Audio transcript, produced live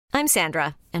I'm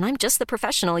Sandra, and I'm just the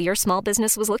professional your small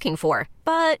business was looking for.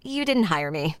 But you didn't hire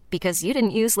me because you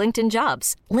didn't use LinkedIn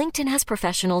Jobs. LinkedIn has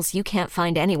professionals you can't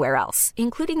find anywhere else,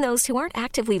 including those who aren't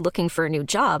actively looking for a new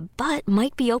job, but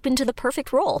might be open to the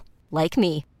perfect role, like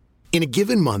me. In a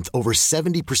given month, over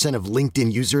 70% of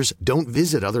LinkedIn users don't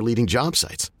visit other leading job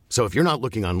sites. So if you're not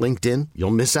looking on LinkedIn,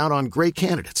 you'll miss out on great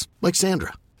candidates like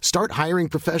Sandra. Start hiring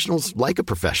professionals like a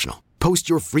professional. Post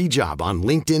your free job on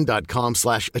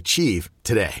linkedin.com/achieve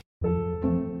today.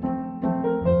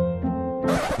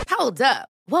 Hold up.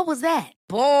 What was that?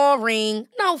 Boring.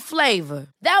 No flavor.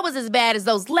 That was as bad as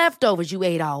those leftovers you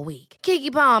ate all week.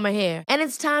 Keke Palmer here. And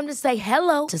it's time to say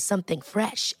hello to something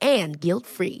fresh and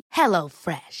guilt-free. Hello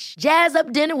Fresh. Jazz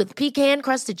up dinner with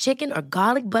pecan-crusted chicken or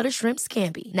garlic butter shrimp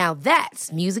scampi. Now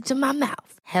that's music to my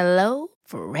mouth. Hello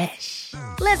Fresh.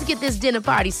 Let's get this dinner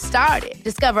party started.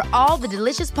 Discover all the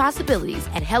delicious possibilities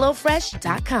at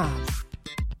hellofresh.com.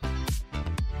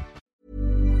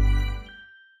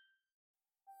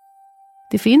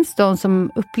 Det finns de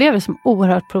som upplever det som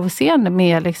oerhört provocerande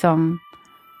med liksom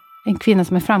en kvinna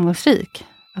som är framgångsrik.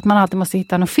 Att man alltid måste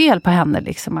hitta något fel på henne.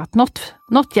 Liksom. Att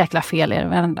något jäkla fel är det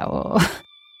varenda. Och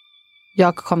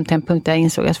jag kom till en punkt där jag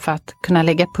insåg att för att kunna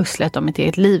lägga pusslet om mitt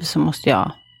eget liv så måste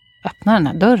jag öppna den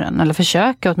här dörren. Eller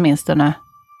försöka åtminstone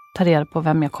ta reda på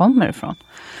vem jag kommer ifrån.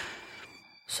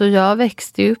 Så jag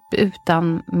växte upp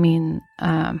utan min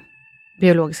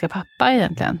biologiska pappa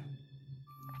egentligen.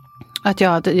 Att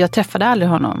jag träffade aldrig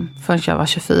honom förrän jag var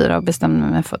 24 och bestämde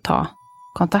mig för att ta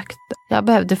kontakt. Jag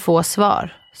behövde få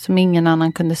svar som ingen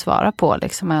annan kunde svara på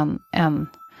liksom än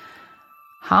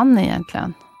han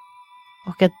egentligen.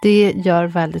 Och att det gör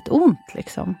väldigt ont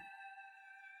liksom.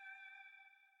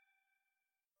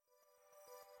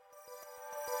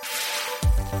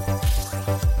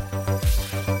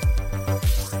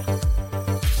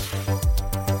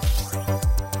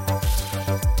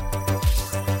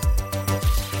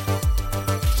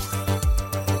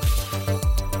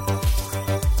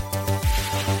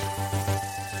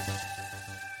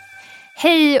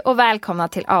 Hej och välkomna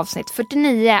till avsnitt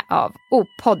 49 av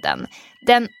O-podden.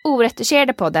 Den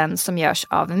oretuscherade podden som görs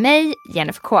av mig,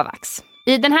 Jennifer Kovacs.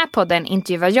 I den här podden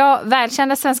intervjuar jag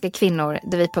välkända svenska kvinnor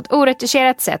där vi på ett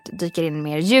oretuscherat sätt dyker in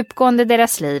mer djupgående i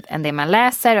deras liv än det man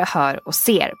läser, hör och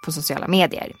ser på sociala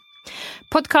medier.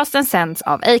 Podcasten sänds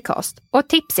av Acast och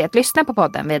tips är att lyssna på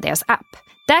podden via deras app.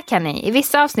 Där kan ni i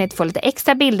vissa avsnitt få lite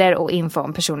extra bilder och info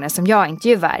om personer som jag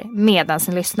intervjuar medan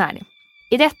ni lyssnar.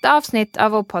 I detta avsnitt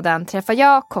av O-podden träffar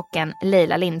jag kocken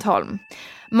Leila Lindholm.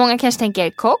 Många kanske tänker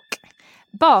kock?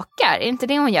 Bakar, är inte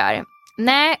det hon gör?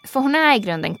 Nej, för hon är i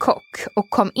grunden kock och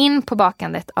kom in på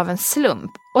bakandet av en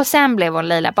slump. Och sen blev hon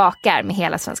Leila bakar med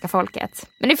hela svenska folket.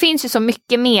 Men det finns ju så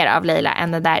mycket mer av Leila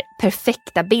än den där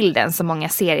perfekta bilden som många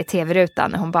ser i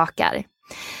tv-rutan när hon bakar.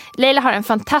 Leila har en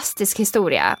fantastisk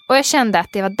historia och jag kände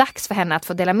att det var dags för henne att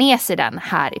få dela med sig den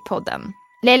här i podden.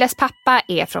 Leilas pappa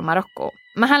är från Marocko,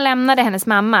 men han lämnade hennes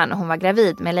mamma när hon var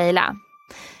gravid med Leila.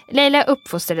 Leila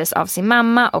uppfostrades av sin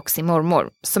mamma och sin mormor,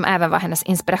 som även var hennes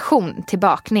inspiration till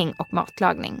bakning och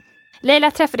matlagning.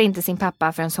 Leila träffade inte sin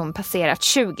pappa förrän hon passerat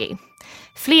 20.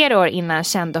 Flera år innan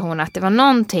kände hon att det var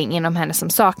någonting inom henne som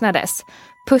saknades.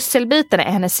 Pusselbitarna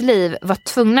i hennes liv var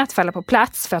tvungna att falla på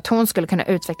plats för att hon skulle kunna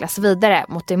utvecklas vidare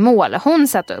mot det mål hon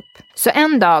satt upp. Så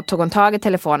en dag tog hon tag i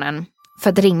telefonen för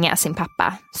att ringa sin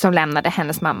pappa som lämnade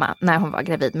hennes mamma när hon var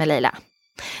gravid med Leila.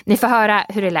 Ni får höra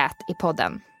hur det lät i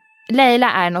podden.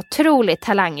 Leila är en otrolig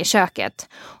talang i köket.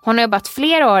 Hon har jobbat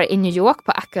flera år i New York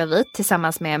på Akvavit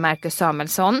tillsammans med Marcus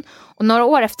Samuelsson och några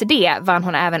år efter det vann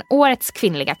hon även årets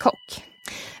kvinnliga kock.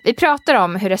 Vi pratar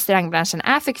om hur restaurangbranschen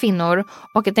är för kvinnor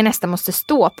och att det nästan måste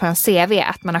stå på en CV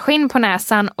att man har skinn på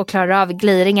näsan och klarar av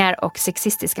gliringar och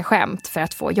sexistiska skämt för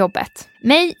att få jobbet.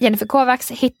 Mig, Jennifer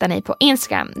Kovacs, hittar ni på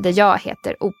Instagram där jag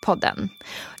heter O-podden.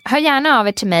 Hör gärna av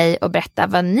er till mig och berätta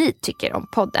vad ni tycker om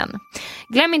podden.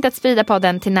 Glöm inte att sprida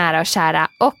podden till nära och kära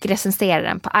och recensera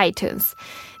den på iTunes.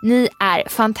 Ni är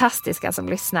fantastiska som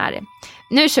lyssnar.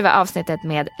 Nu kör vi avsnittet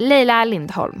med Leila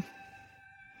Lindholm.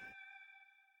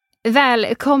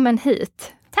 Välkommen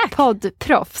hit. Tack.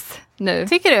 Poddproffs nu.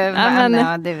 Tycker du? Ja,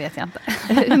 Ja, det vet jag inte.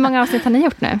 Hur många avsnitt har ni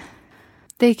gjort nu?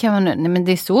 Det kan man nu. Nej, men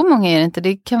det är så många är det inte.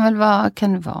 Det kan väl vara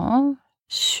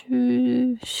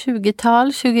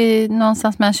 20-tal,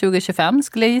 någonstans mellan 20 och 25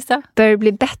 skulle jag gissa. Börjar det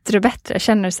bli bättre och bättre?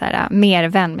 Känner du så här mer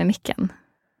vän med micken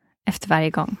efter varje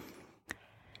gång?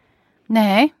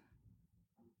 Nej.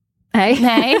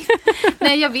 Nej,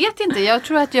 jag vet inte. Jag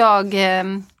tror att jag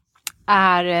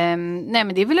nej,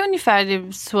 men det är väl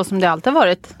ungefär så som det alltid har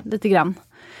varit, lite grann.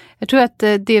 Jag tror att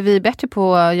det vi är bättre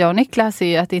på, jag och Niklas,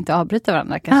 är att inte avbryta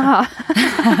varandra kanske.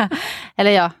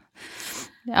 Eller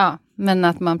ja, Men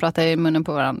att man pratar i munnen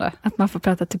på varandra. Att man får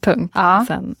prata till punkt. Ja,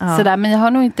 sen, sådär. Men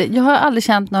jag har aldrig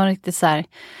känt någon riktigt så här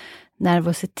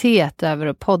nervositet över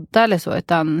att podda eller så.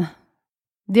 Utan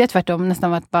det är tvärtom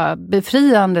nästan varit bara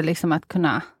befriande liksom att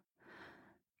kunna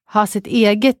ha sitt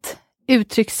eget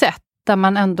uttryckssätt. Där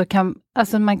man ändå kan,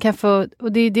 alltså man kan få,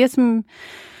 och det är det som,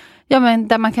 ja men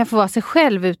där man kan få vara sig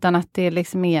själv utan att det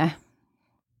liksom är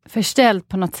förställt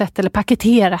på något sätt eller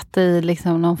paketerat i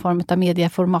liksom någon form av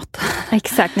medieformat.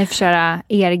 Exakt, ni får köra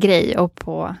er grej och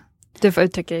du får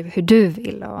uttrycka dig hur du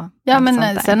vill. Och ja,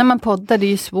 men sen när man poddar, det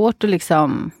är ju svårt att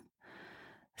liksom,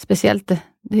 speciellt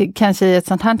det kanske i ett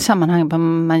sånt här sammanhang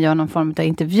man gör någon form av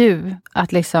intervju,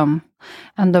 att liksom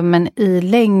ändå, men i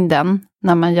längden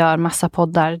när man gör massa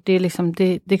poddar, det är liksom,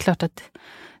 det är klart att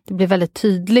det blir väldigt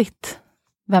tydligt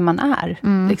vem man är.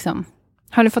 Liksom.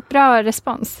 Har ni fått bra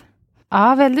respons?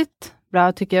 Ja, väldigt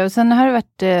bra tycker jag. Och sen har det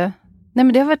varit, nej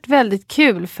men det har varit väldigt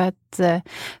kul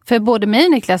för både mig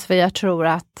och Niklas, för jag tror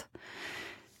att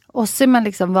oss är man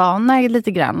liksom vana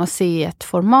lite grann att se ett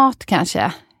format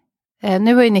kanske.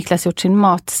 Nu har ju Niklas gjort sin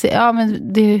ja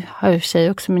men det har ju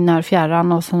sig också med När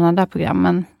fjärran och sådana där program,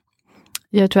 men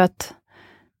jag tror att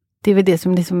det är väl det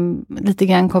som liksom lite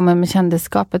grann kommer med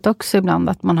kändisskapet också ibland,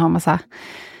 att man har massa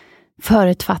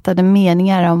förutfattade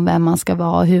meningar om vem man ska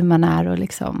vara och hur man är och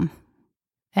liksom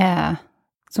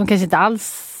som kanske inte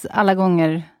alls alla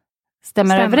gånger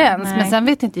stämmer överens. Nej. Men sen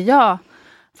vet inte jag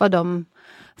vad de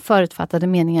förutfattade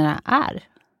meningarna är.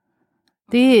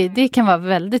 Det kan vara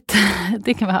väldigt,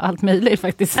 det kan vara allt möjligt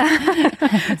faktiskt.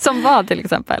 Som vad till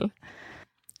exempel?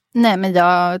 Nej, men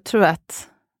jag tror att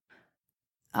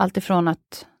allt ifrån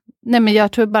att, nej men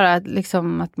jag tror bara att,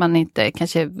 liksom, att man inte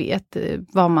kanske vet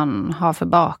vad man har för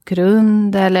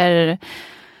bakgrund eller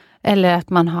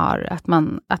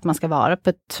att man ska vara på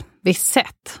ett visst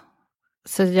sätt.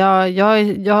 Så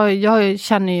jag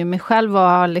känner ju mig själv och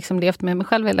har liksom levt med mig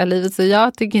själv hela livet, så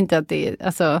jag tycker inte att det är,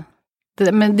 alltså,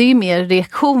 men det är mer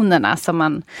reaktionerna som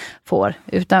man får,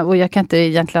 och jag kan inte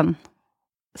egentligen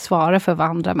svara för vad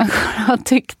andra människor har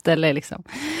tyckt eller liksom.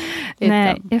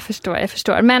 Nej, jag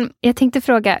förstår. Men jag tänkte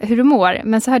fråga hur du mår,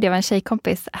 men så hörde jag en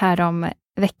tjejkompis här om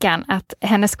veckan att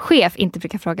hennes chef inte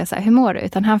brukar fråga så här, hur mår du?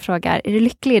 Utan han frågar, är du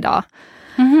lycklig idag?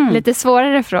 Mm-hmm. Lite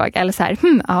svårare fråga, eller så här,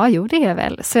 ja, jo det är jag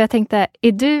väl. Så jag tänkte,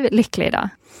 är du lycklig idag?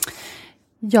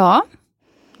 Ja,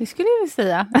 det skulle jag vilja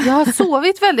säga. Jag har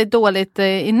sovit väldigt dåligt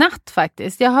i natt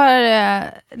faktiskt. Jag har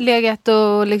legat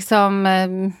och liksom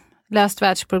löst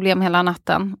världsproblem hela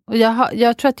natten. Och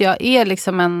jag tror att jag är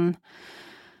liksom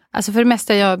alltså för det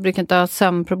mesta, jag brukar inte ha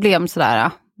sömnproblem sådär.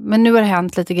 Men nu har det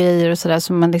hänt lite grejer och sådär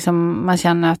som man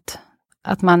känner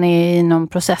att man är i någon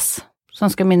process som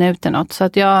ska minna ut i något. Så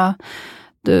att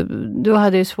du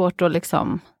hade ju svårt att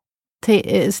liksom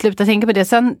sluta tänka på det.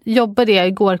 Sen jobbade jag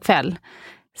igår kväll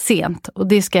sent och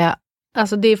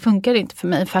det funkar inte för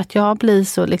mig för att jag blir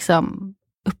så liksom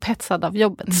upphetsad av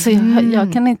jobbet. Så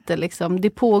jag kan inte liksom, det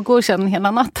pågår sedan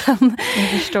hela natten. Jag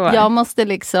förstår.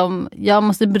 Jag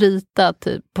måste bryta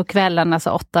typ på kvällen,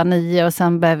 alltså 8-9, och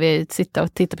sen behöver jag sitta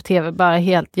och titta på tv, bara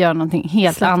göra någonting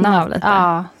helt slappna annat. Av lite.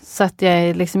 Ja, så att jag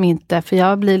är liksom inte, för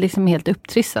jag blir liksom helt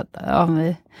upptrissad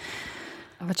av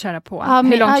att köra på. Ja,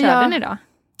 hur långt körde ni då?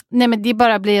 Nej, men det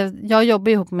bara jag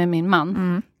jobbar ihop med min man.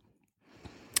 Mm.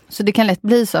 Så det kan lätt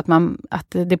bli så att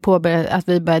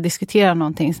vi börjar diskutera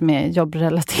någonting som är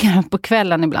jobbrelaterat på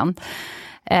kvällen ibland.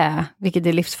 Vilket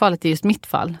är livsfarligt i just mitt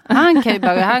fall. Han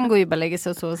går ju bara lägga sig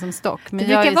och så som stock. Men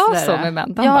det brukar vara så med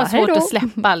män. Jag har svårt att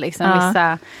släppa liksom,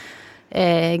 vissa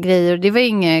grejer. Det var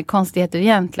inga konstigheter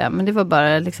egentligen. Men det var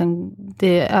bara liksom,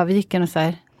 det övergick en så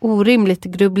här orimligt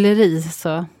grubbleri.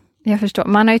 Så. Jag förstår.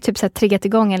 Man har ju typ så här triggat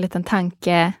igång en liten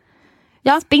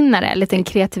tankespinnare, en liten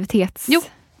kreativitetsgrej.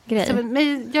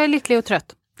 Men jag är lycklig och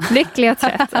trött. Lycklig och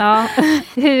trött, ja.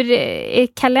 Hur är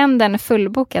kalendern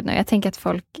fullbokad nu? Jag tänker att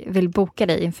folk vill boka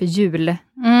dig inför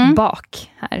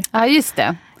julbak här. Ja, just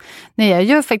det. Nej, jag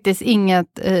gör faktiskt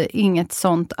inget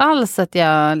sånt alls att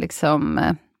jag liksom,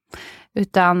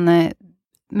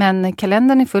 men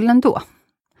kalendern är full ändå.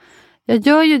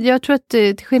 Jag tror att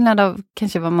till skillnad av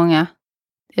kanske vad många,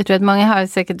 jag tror att många har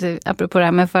säkert, apropå det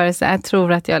här med förelse, jag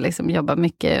tror att jag liksom jobbar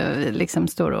mycket, liksom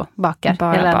står och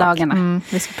bakar hela dagarna.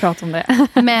 Vi ska prata om det.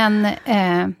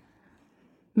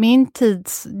 Men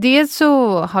dels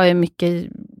så har jag mycket,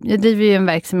 jag driver ju en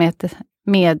verksamhet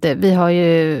vi har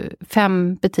ju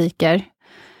 5 butiker.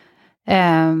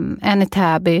 En i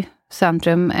Täby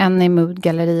centrum, en i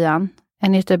Mood-gallerian,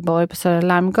 en i Göteborg på Södra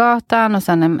Larmgatan och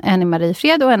sen en i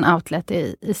Mariefred och en outlet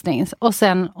i Strängnäs. Och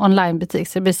sen onlinebutik,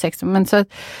 så det blir 6. Men så,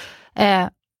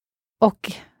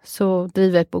 och så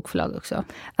driver jag ett bokförlag också.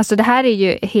 Alltså det här är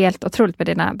ju helt otroligt med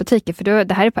dina butiker, för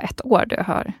det här är på 1 år du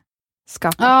har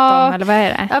skapat dem, eller vad är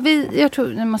det? Ja, jag tror,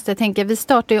 nu måste jag tänka, vi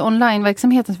startade ju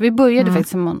onlineverksamheten, så vi började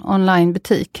faktiskt som en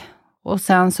onlinebutik. Och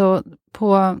sen så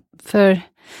för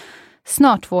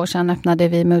snart 2 år sedan öppnade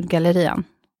vi Moodgallerian.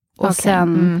 Och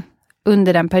sen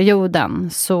under den perioden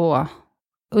så,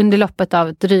 under loppet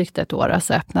av drygt ett år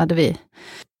så öppnade vi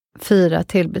 4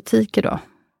 till butiker då.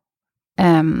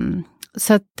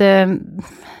 Så att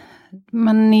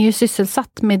man är ju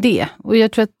sysselsatt med det. Och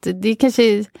jag tror att det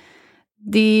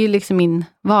är ju liksom min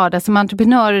vardag. Som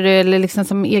entreprenör eller liksom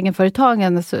som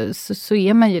egenföretagande så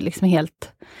är man ju liksom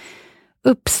helt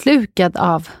uppslukad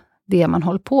av det man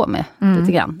håller på med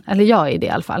lite grann. Eller jag är det i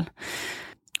alla fall.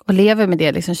 Och lever med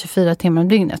det liksom 24 timmar om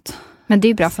dygnet. Men det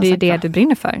är bra, för det är det du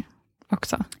brinner för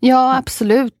också. Ja,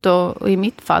 absolut. Och i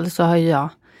mitt fall så har jag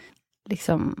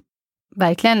liksom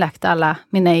verkligen lagt alla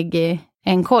mina ägg i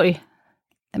en korg.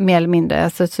 Mer eller mindre.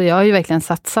 Så jag har ju verkligen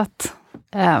satsat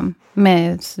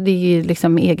så det är ju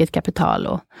liksom eget kapital.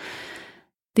 Och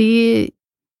det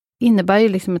innebär ju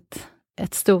liksom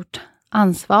ett stort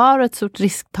ansvar och ett stort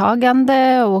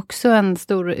risktagande och också en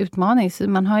stor utmaning. Så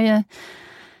man har ju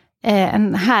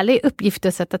en härlig uppgift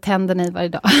att sätta tänderna i varje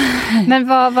dag. Men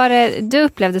vad var det du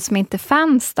upplevde som inte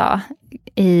fanns då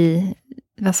i,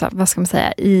 vad ska man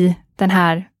säga, i den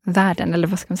här världen, eller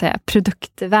vad ska man säga,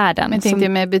 produktvärlden? Men tänkte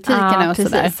med butikerna och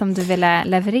precis, sådär. Som du ville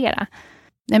leverera.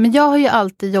 Nej, men jag har ju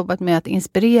alltid jobbat med att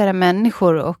inspirera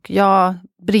människor, och jag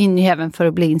brinner ju även för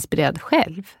att bli inspirerad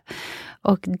själv.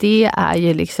 Och det är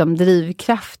ju liksom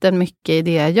drivkraften mycket i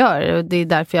det jag gör, och det är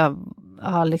därför jag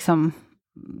har liksom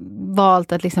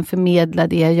valt att liksom förmedla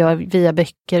det jag gör via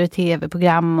böcker och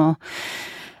tv-program och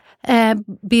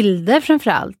bilder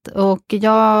framförallt. Och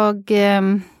jag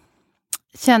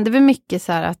kände väl mycket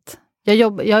så här att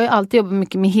jag har ju alltid jobbat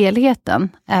mycket med helheten.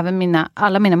 Även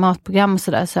alla mina matprogram och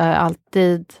sådär, så har jag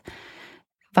alltid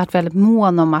varit väldigt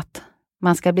mån om att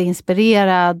man ska bli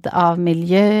inspirerad av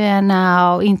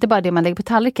miljöerna och inte bara det man lägger på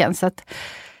tallriken. Så att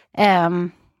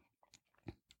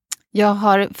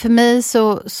för mig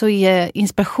så är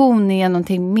inspiration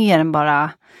någonting mer än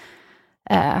bara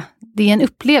det är en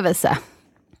upplevelse.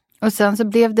 Och sen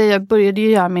så jag började ju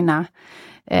göra mina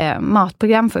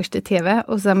matprogram först i tv,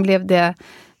 och sen blev det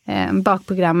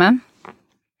bakprogrammen.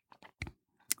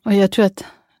 Och jag tror att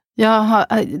jag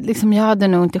hade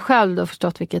nog inte själv då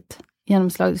förstått vilket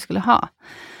genomslag det skulle ha.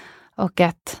 Och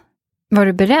att... Var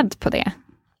du beredd på det?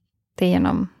 Det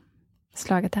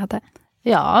genomslaget det hade?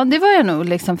 Ja, det var jag nog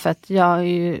liksom, för att jag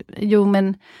ju... Jo,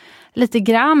 men lite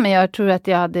grann, men jag tror att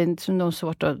jag hade nog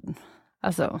svårt att...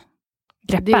 Alltså...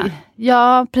 Greppa?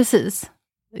 Ja, precis.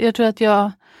 Jag tror att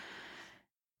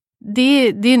det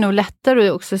är nog lättare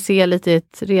att också se lite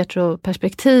ett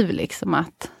retroperspektiv liksom,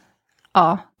 att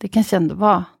ja, det kanske ändå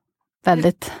var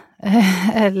väldigt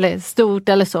eller stort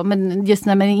eller så, men just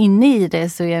när man är inne i det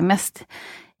så är jag mest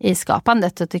i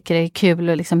skapandet och tycker det är kul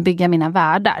att liksom bygga mina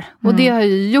världar. Och det har jag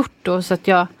gjort då, så att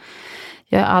jag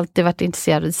har alltid varit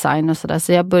intresserad av design och sådär,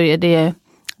 så jag började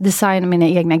designa mina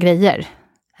egna grejer.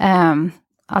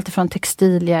 Allt från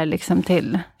textilier liksom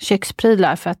till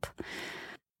köksprylar,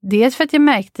 dels för att jag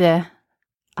märkte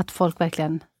att folk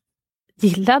verkligen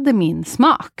gillade min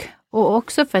smak. Och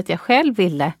också för att jag själv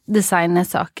ville designa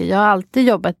saker. Jag har alltid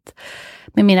jobbat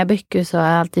med mina böcker, så har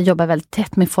jag alltid jobbat väldigt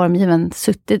tätt med formgiven.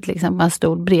 Suttit liksom på en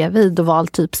stol bredvid och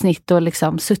valt typsnitt och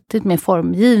liksom suttit med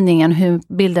formgivningen, hur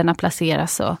bilderna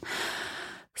placeras.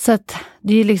 Så att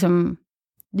det är liksom,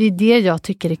 det är det jag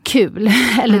tycker är kul.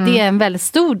 Eller det är en väldigt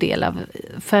stor del av,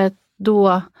 för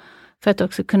att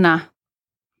också kunna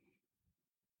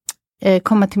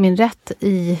komma till min rätt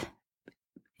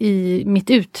i mitt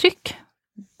uttryck.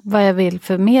 Vad jag vill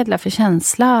förmedla för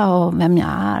känsla och vem jag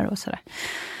är och sådär.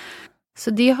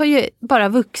 Så det har ju bara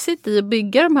vuxit i att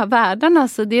bygga de här världarna.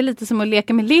 Så det är lite som att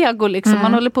leka med Lego liksom.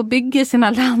 Man håller på att bygga sina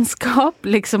landskap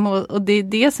liksom, och det är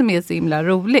det som är så himla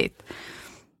roligt.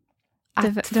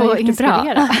 Att få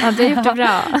inspirera. Ja, du har gjort det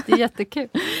bra. Det är jättekul.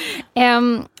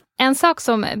 En sak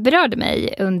som berörde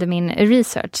mig under min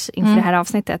research inför det här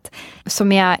avsnittet,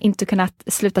 som jag inte kunnat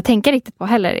sluta tänka riktigt på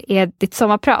heller, är ditt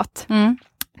sommarprat.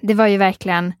 Det var ju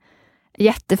verkligen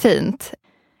jättefint.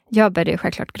 Jag började ju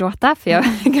självklart gråta, för jag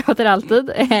gråter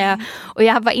alltid. Och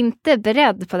jag var inte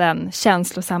beredd på den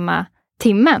känslosamma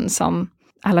timmen som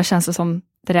alla känslor som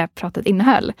det där pratet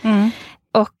innehöll.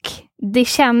 Och det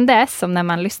kändes som när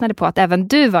man lyssnade på att även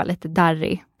du var lite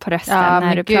darrig på rösten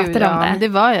när du pratade om det. Det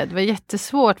var jag. Det var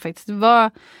jättesvårt faktiskt.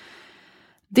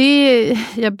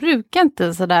 Jag brukar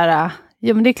inte sådär...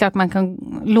 Jo, men det är klart man kan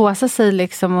låsa sig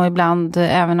liksom, och ibland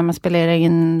även när man spelar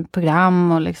in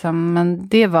program och liksom, men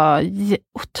det var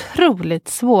otroligt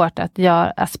svårt att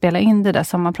spela in det där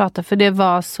som man pratar, för det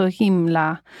var så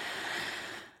himla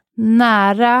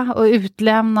nära och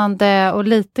utlämnande och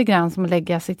lite grann som att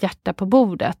lägga sitt hjärta på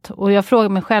bordet. Och jag frågar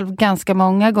mig själv ganska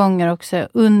många gånger också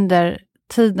under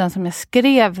tiden som jag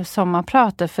skrev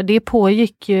sommarpratet, för det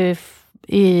pågick ju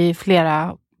i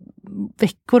flera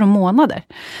veckor och månader.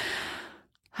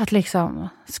 Att liksom,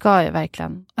 ska jag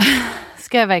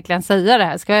verkligen säga det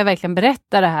här? Ska jag verkligen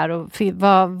berätta det här? Och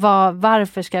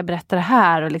varför ska jag berätta det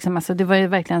här? Och liksom, alltså, det var ju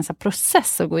verkligen en sån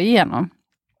process att gå igenom.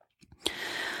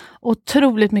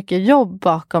 Otroligt mycket jobb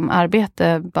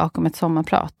bakom ett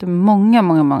sommarprat.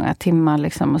 Många timmar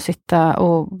liksom att sitta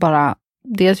och bara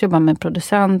dels jobba med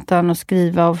producenten och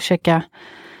skriva och försöka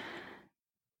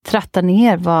tratta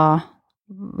ner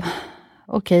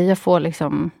okej, jag får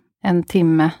liksom en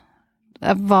timme.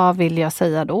 Vad vill jag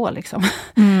säga då liksom?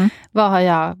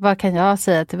 Vad kan jag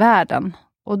säga till världen?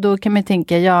 Och då kan man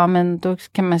tänka, men då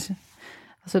ska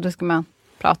man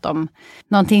prata om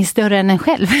någonting större än en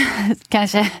själv.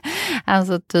 Kanske,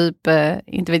 alltså typ,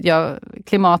 inte vet jag,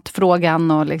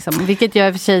 klimatfrågan och liksom, vilket jag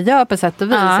i och för sig gör på sätt och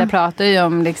vis. Jag pratar ju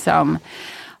om liksom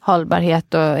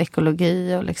hållbarhet och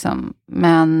ekologi och liksom,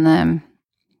 men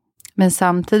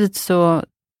samtidigt så,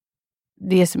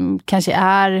 det som kanske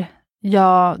är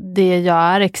det jag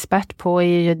är expert på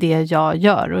är ju det jag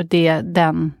gör och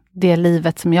det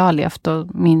livet som jag har levt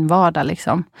och min vardag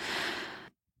liksom.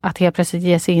 Att helt plötsligt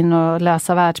ge sig in och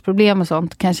lösa världsproblem och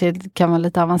sånt kanske kan vara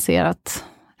lite avancerat.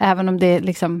 Även om det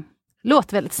liksom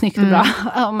låter väldigt snyggt och bra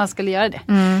om man skulle göra det.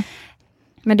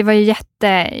 Men det var ju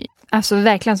alltså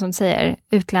verkligen som du säger,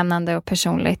 utlämnande och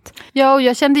personligt. Ja, och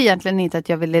jag kände egentligen inte att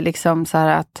jag ville liksom så här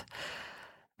att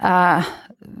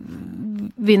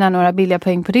vinna några billiga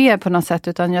poäng på det på något sätt,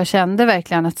 utan jag kände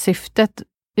verkligen att syftet,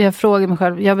 jag frågade mig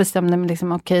själv, jag bestämde mig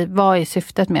liksom, okej, vad är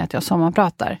syftet med att jag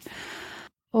sommarpratar?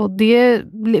 Och det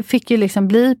fick ju liksom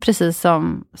bli precis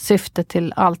som syftet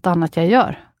till allt annat jag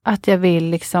gör. Att jag vill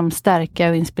liksom stärka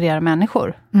och inspirera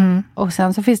människor. Och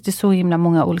sen så finns det så himla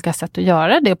många olika sätt att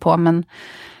göra det på, men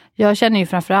jag känner ju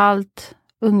framförallt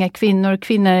unga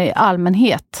kvinnor i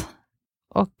allmänhet.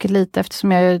 Och lite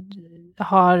eftersom jag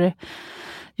har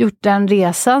gjort den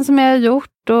resan som jag har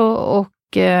gjort och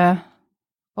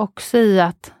också i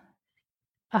att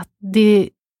det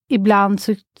ibland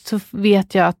så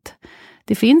vet jag att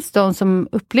det finns de som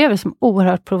upplever det som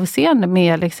oerhört provocerande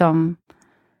med liksom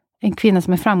en kvinna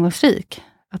som är framgångsrik.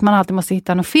 Att man alltid måste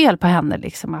hitta något fel på henne.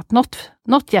 Liksom. Att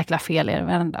något jäkla fel är det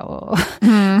varenda. Och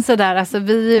sådär. Alltså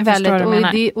vi är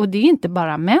väldigt, och det är inte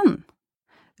bara män.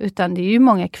 Utan det är ju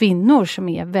många kvinnor som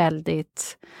är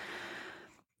väldigt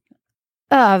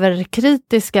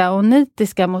överkritiska och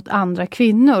nitiska mot andra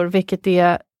kvinnor. Vilket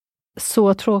är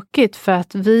så tråkigt, för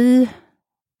att vi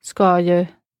ska ju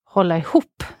hålla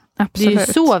ihop. Absolut. Det är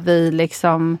ju så vi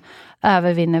liksom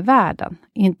övervinner världen.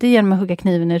 Inte genom att hugga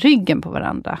kniven i ryggen på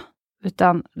varandra.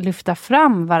 Utan lyfta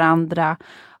fram varandra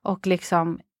och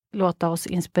liksom låta oss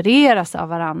inspireras av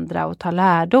varandra och ta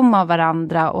lärdom av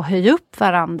varandra och höja upp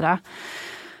varandra.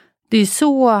 Det är ju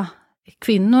så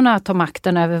kvinnorna tar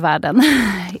makten över världen.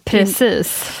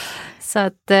 Precis. Så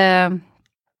att,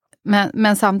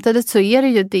 men samtidigt så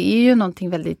är det är ju någonting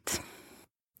väldigt,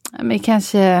 men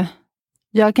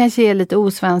jag kanske är lite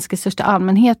osvensk i största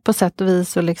allmänhet på sätt och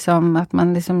vis, och liksom att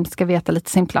man liksom ska veta lite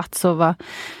sin plats och vara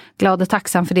glad och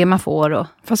tacksam för det man får.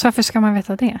 Fast varför ska man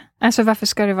veta det? Alltså varför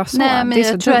ska det vara så? Nej, men det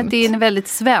är jag tror att det är väldigt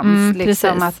svenskt.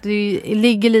 Liksom, att det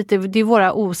ligger lite, det är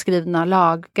våra oskrivna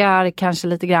lagar kanske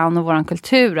lite grann, och våran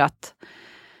kultur att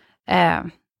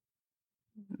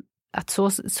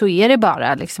så är det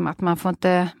bara. Liksom, att man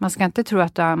ska inte tro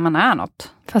att man är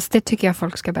något. Fast det tycker jag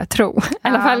folk ska börja tro. I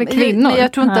alla fall kvinnor. Men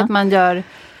jag tror inte att man gör,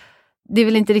 det är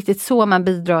väl inte riktigt så man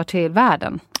bidrar till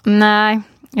världen. Nej,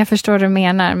 jag förstår vad du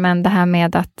menar, men det här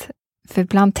med att, för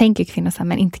ibland tänker kvinnor så här,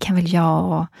 men inte kan väl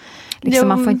jag, och liksom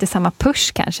man får inte samma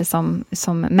push kanske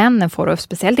som männen får, och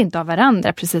speciellt inte av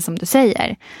varandra, precis som du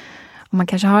säger. Och man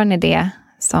kanske har en idé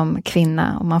som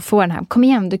kvinna, och man får den här, kom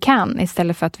igen, du kan,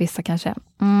 istället för att vissa kanske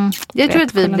jag tror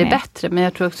att vi blir bättre, men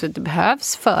jag tror också att det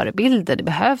behövs förebilder, det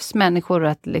behövs människor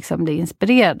att liksom bli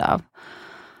inspirerad av.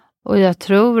 Och jag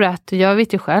tror att, jag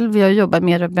vet ju själv, jag jobbar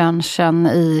med branschen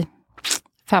i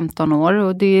 15 år,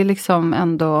 och det är liksom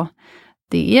ändå,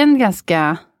 det är en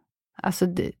ganska, alltså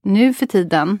nu för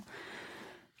tiden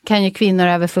kan ju kvinnor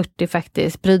över 40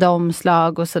 faktiskt bryta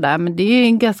omslag och sådär, men det är ju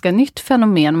en ganska nytt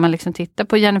fenomen om man liksom tittar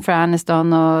på Jennifer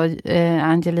Aniston och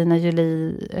Angelina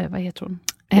Jolie, vad heter hon?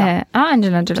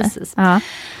 Angelina Jolie. Precis.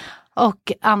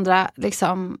 Och andra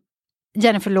liksom,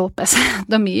 Jennifer Lopez,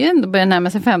 de är ju ändå börjar närma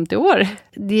sig 50 år.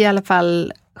 Det är i alla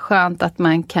fall skönt att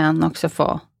man kan också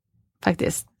få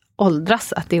faktiskt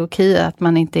åldras, att det är okej att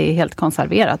man inte är helt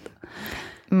konserverad.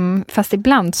 Fast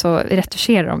ibland så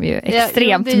retuscherar de ju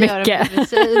extremt det gör mycket. de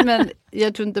sig, men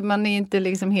jag tror inte man är inte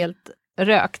liksom helt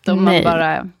rökt om man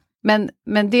bara...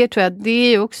 Men det tror jag, det är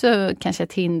ju också kanske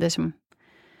ett hinder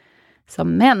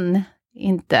som män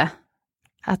inte...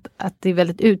 Att det är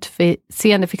väldigt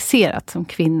utseendefixerat som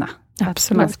kvinna.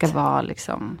 Absolut. Att man ska vara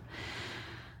liksom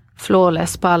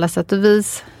flawless på alla sätt och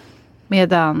vis.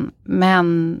 Medan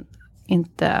män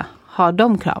inte har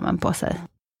de kraven på sig.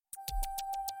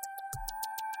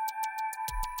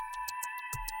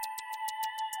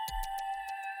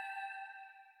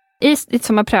 I ditt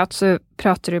sommarprat så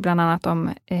pratar du bland annat om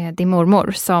din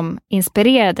mormor som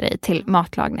inspirerade dig till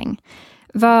matlagning.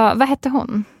 Vad hette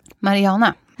hon?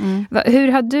 Mariana.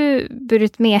 Hur har du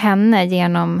burit med henne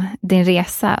genom din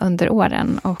resa under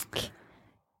åren och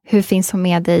hur finns hon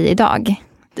med dig idag?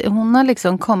 Hon har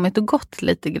liksom kommit och gått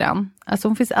lite grann. Alltså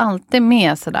hon finns alltid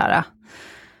med sådär.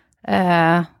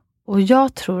 Och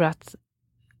jag tror att,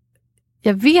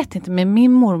 jag vet inte, men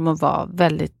min mormor var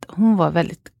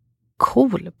väldigt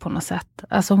cool på något sätt.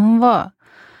 Alltså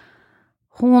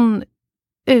hon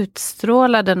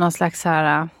utstrålade någon slags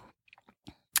här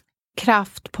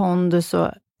kraft, pondus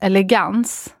och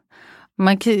elegans.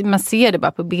 Man ser det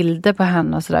bara på bilder på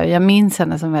henne och sådär. Jag minns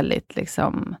henne som väldigt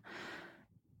liksom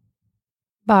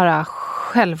bara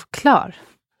självklar.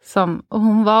 Och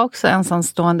hon var också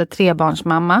ensamstående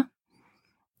 3-barnsmamma.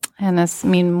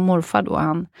 Min morfar då,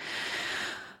 han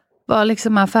var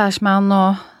liksom affärsman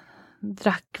och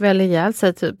drack väl ihjäl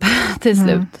sig typ till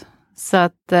slut. Så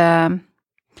att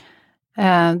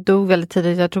dog väldigt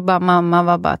tidigt. Jag tror bara mamma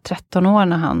var bara 13 år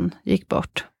när han gick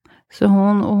bort. Så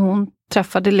hon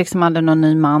träffade liksom aldrig någon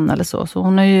ny man eller så. Så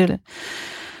hon har ju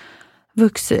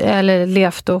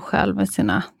levt då själv med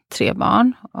sina 3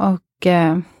 barn. Och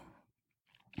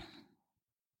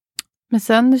men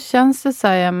sen känns det så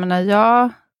här, jag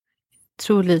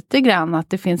tror lite grann att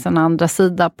det finns en andra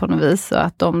sida på något vis. Och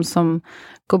att de som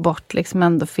går bort liksom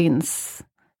ändå finns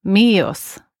med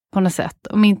oss på något sätt.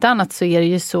 Om inte annat så är det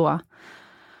ju så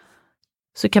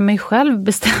kan man ju själv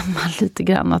bestämma lite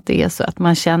grann att det är så. Att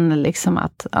man känner liksom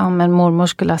att men mormor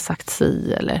skulle ha sagt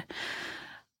si.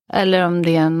 Eller om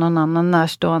det är någon annan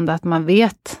närstående, att man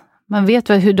vet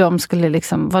hur de skulle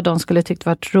liksom, vad de skulle tyckt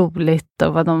varit roligt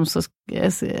och vad de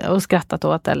och skrattat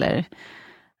åt. Eller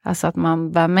alltså att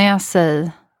man bär med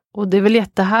sig. Och det är väl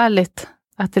jättehärligt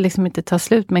att det liksom inte tar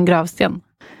slut med en gravsten.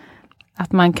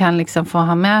 Att man kan liksom få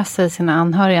ha med sig sina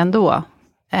anhöriga ändå.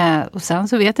 Och sen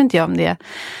så vet inte jag om det.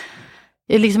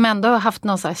 Jag liksom ändå har haft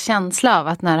någon så här känsla av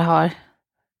att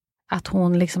att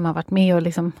hon liksom har varit med och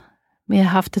liksom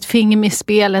haft ett finger med i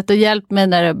spelet och hjälpt mig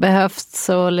när det behövs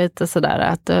och lite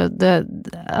sådär.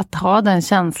 Att ha den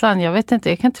känslan, jag vet inte,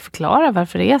 jag kan inte förklara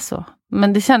varför det är så.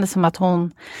 Men det kändes som att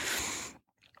hon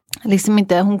liksom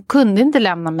inte, hon kunde inte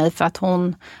lämna mig för att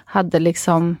hon hade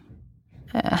liksom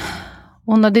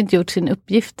hon hade inte gjort sin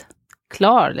uppgift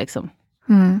klar liksom.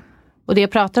 Och det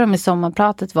jag pratade om i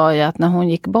sommarpratet var ju att när hon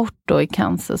gick bort då i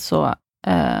cancer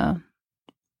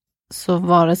så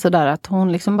var det sådär att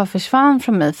hon liksom bara försvann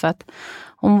från mig, för att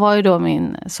hon var ju då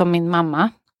som min mamma.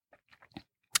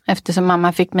 Eftersom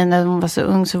mamma fick mig när hon var så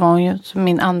ung, så var hon ju som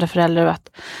min andra förälder, och att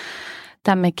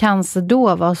det här med cancer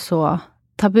då var så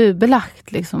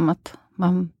tabubelagt liksom, att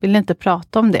man ville inte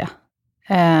prata om det.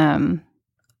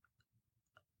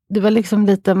 Det var liksom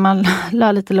lite, man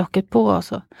la lite locket på och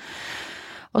så.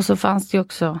 Och så fanns det ju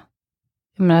också,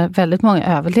 jag menar, väldigt många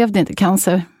överlevde inte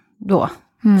cancer då.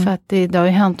 För att det har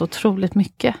ju hänt otroligt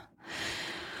mycket.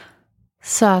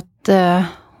 Så att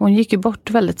hon gick ju bort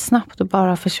väldigt snabbt och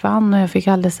bara försvann. Och jag fick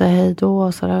aldrig säga hej då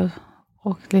och sådär.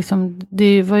 Och liksom,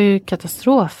 det var ju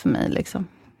katastrof för mig liksom.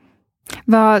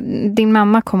 Din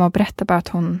mamma kom och berättade bara att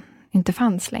hon inte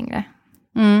fanns längre.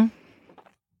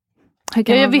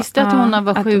 Jag visste att hon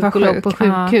var sjuk och låg på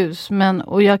sjukhus.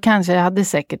 Och jag hade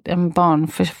säkert, en barn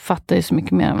fattar ju så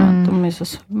mycket mer.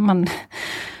 Man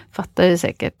fattar ju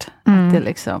säkert att det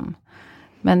liksom,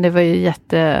 men det var ju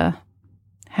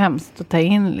jättehemskt att ta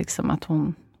in liksom att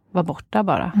hon var borta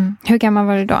bara. Hur gammal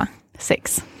var du då?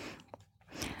 6.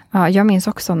 Ja, jag minns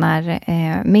också när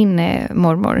min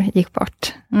mormor gick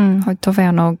bort. Då var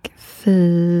jag nog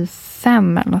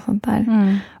 5 eller något sånt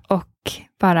där. Och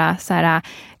bara så här,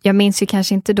 jag minns ju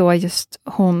kanske inte då just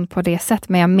hon på det sättet,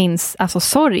 men jag minns alltså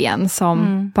sorgen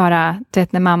som bara, du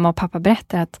vet, när mamma och pappa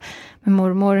berättar att min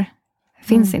mormor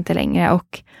finns inte längre,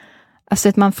 och alltså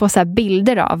att man får så här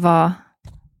bilder av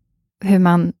hur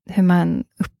man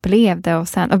upplevde, och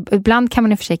sen och ibland kan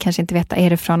man i och för sig kanske inte veta, är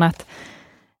det från att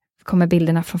kommer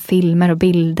bilderna från filmer och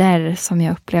bilder som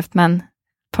jag upplevt, men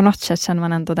på något sätt känner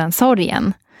man ändå den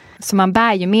sorgen. Så man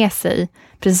bär ju med sig,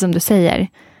 precis som du säger,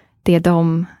 det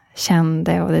de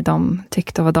kände och det de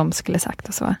tyckte och vad de skulle sagt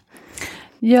och så.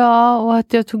 Ja, och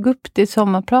att jag tog upp det i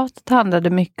sommarpratet handlade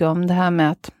mycket om det här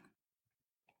med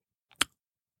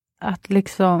att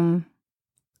liksom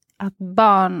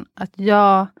att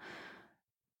jag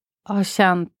har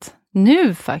känt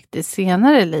nu faktiskt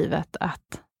senare i livet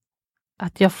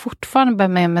att jag fortfarande bär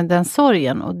med mig den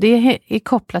sorgen, och det är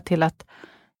kopplat till att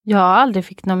jag aldrig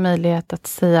fick någon möjlighet att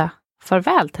säga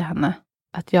farväl till henne.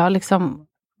 Att jag liksom,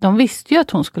 de visste ju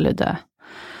att hon skulle dö.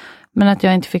 Men att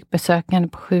jag inte fick besöka henne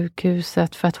på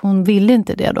sjukhuset för att hon ville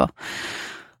inte det då.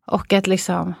 Och att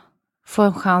liksom få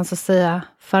en chans att säga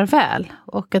farväl.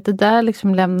 Och att det där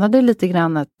liksom lämnade lite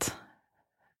grann ett...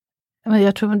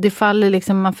 Jag tror det faller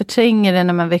liksom, man förtränger det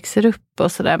när man växer upp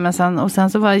och sådär. Men sen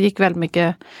så gick väldigt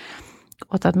mycket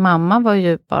åt att mamma var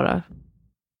ju bara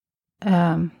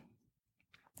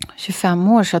 25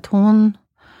 år, så att hon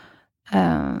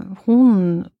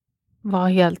var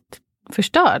helt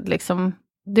förstörd liksom.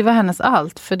 Det var hennes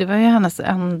allt, för det var ju hennes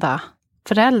enda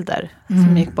förälder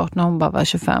som gick bort när hon bara var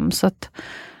 25. Så att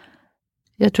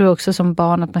jag tror också som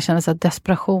barn att man känner sig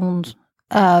desperation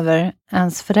över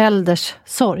ens förälders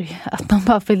sorg. Att man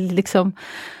bara vill liksom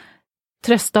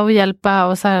trösta och hjälpa,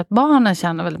 och så här att barnen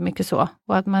känner väldigt mycket så.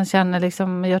 Och att man känner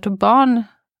liksom, jag tror barn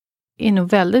är nog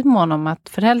väldigt mån om att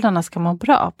föräldrarna ska må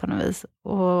bra på något vis.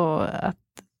 Och att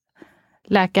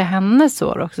läka hennes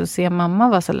sår också, se mamma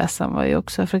var så ledsen, var ju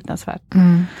också fruktansvärt.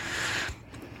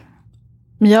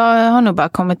 Jag har nog bara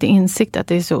kommit till insikt att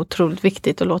det är så otroligt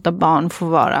viktigt att låta barn få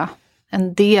vara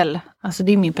en del, alltså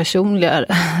det är min personliga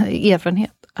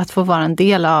erfarenhet, att få vara en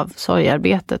del av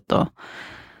sorgarbetet och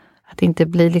att inte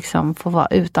bli liksom, få vara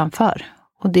utanför.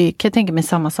 Och det kan jag tänka mig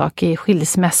samma sak i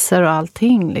skilsmässor och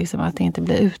allting, liksom, att inte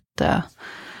bli ute,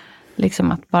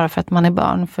 liksom att bara för att man är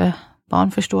barn, för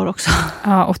barn förstår också.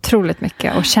 Ja, otroligt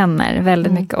mycket och känner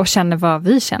väldigt mycket och känner vad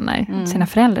vi känner, sina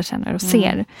föräldrar känner och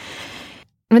ser.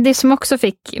 Men det som också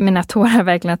fick mina tårar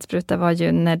verkligen att spruta var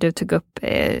ju när du tog upp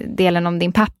delen om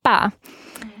din pappa.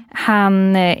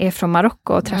 Han är från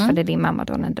Marocko och träffade din mamma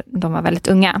då när de var väldigt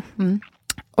unga.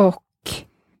 Och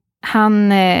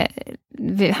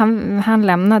han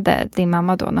lämnade din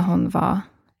mamma då när hon var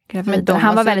gravid.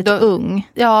 Han var väldigt ung.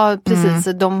 Ja,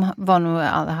 precis. De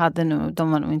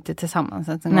var nog inte tillsammans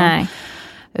ens en gång.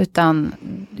 Utan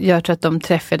jag tror att de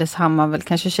träffades, han var väl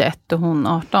kanske 21 och hon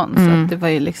 18. Så att det var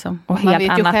ju liksom, och man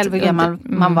vet ju själv hur gammal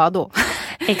man var då.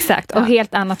 Exakt, och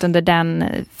helt annat under den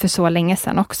för så länge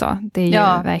sedan också. Det är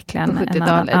ju verkligen på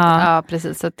 70-talet. Ja,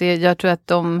 precis. Så att jag tror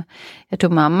att jag tror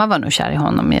mamma var nog kär i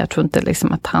honom, men jag tror inte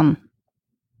liksom att han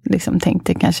liksom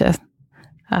tänkte kanske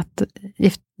att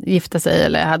gifta sig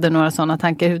eller hade några sådana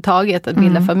tankar överhuvudtaget, att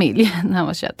bilda familj när han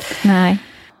var 21. Nej.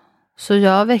 Så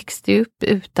jag växte upp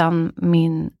utan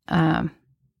min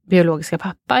biologiska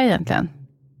pappa egentligen.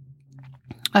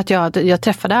 Att jag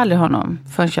träffade aldrig honom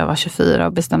förrän jag var 24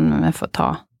 och bestämde mig för att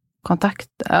ta kontakt.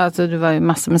 Alltså det var ju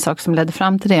massor med saker som ledde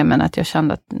fram till det, men att jag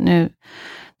kände att nu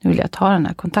vill jag ta den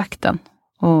här kontakten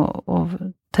och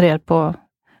ta reda på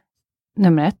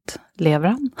nummer 1, lever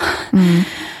han?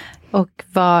 Och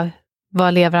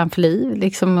vad lever han för liv?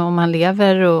 Liksom om han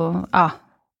lever och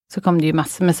så kom det ju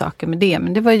massor med saker med det.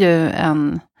 Men det var ju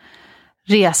en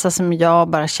resa som jag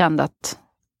bara kände att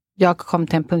jag kom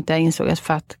till en punkt där jag insåg att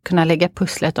för att kunna lägga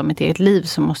pusslet om mitt eget liv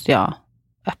så måste jag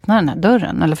öppna den här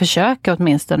dörren. Eller försöka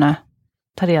åtminstone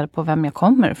ta reda på vem jag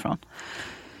kommer ifrån.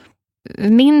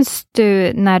 Minns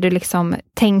du när du liksom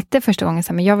tänkte första gången så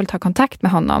här, men jag vill ta kontakt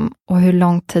med honom, och hur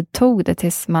lång tid tog det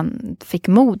tills man fick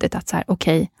modet att så här,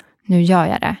 okej, nu gör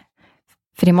jag det.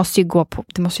 För det måste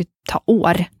ju ta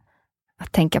år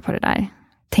att tänka på det där,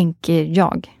 tänker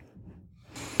jag.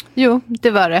 Jo,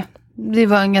 det var det. Det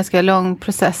var en ganska lång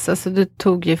process. Alltså det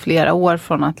tog ju flera år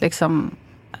från att liksom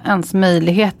ens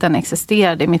möjligheten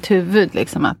existerade i mitt huvud.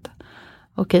 Liksom att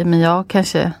okej, men jag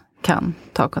kanske kan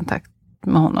ta kontakt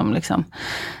med honom. Liksom,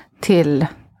 till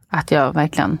att jag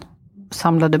verkligen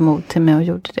samlade mod till mig och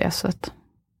gjorde det. Så att...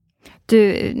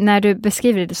 När du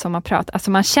beskriver det som att prata,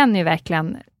 alltså man känner ju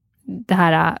verkligen det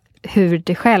här hur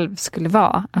det själv skulle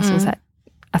vara. Alltså så här,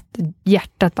 att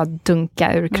hjärtat bara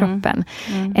dunka ur kroppen.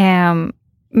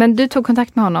 Men du tog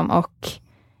kontakt med honom och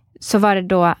så var det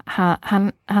då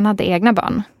han hade egna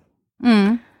barn.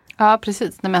 Ja,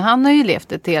 precis. Nej, men han har ju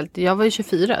levt ett helt... Jag var ju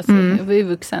 24, så jag var ju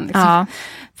vuxen liksom,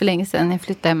 för länge sedan. Jag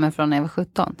flyttade hemifrån när jag var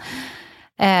 17.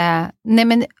 Nej,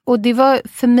 men, och det var,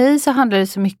 för mig så handlade det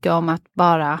så mycket om att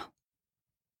bara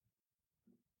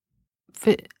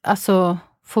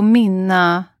få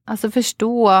minna, alltså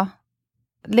förstå,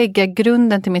 lägga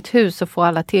grunden till mitt hus och få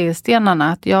alla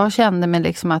tegelstenarna. Att jag kände mig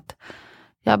liksom att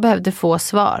jag behövde få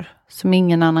svar som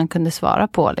ingen annan kunde svara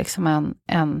på liksom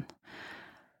än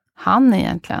han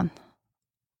egentligen.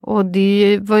 Och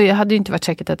hade ju inte varit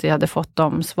säkert att jag hade fått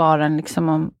de svaren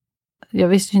liksom jag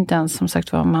visste ju inte ens som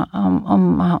sagt om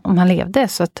han levde.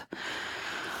 Så att,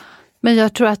 men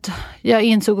jag tror att jag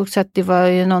insåg också att det var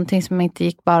ju någonting som inte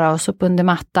gick bara att sopa under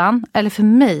mattan. Eller för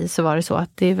mig så var det så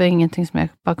att det var ingenting som jag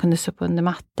bara kunde sopa under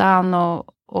mattan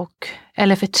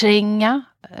eller förtränga.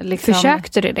 Liksom.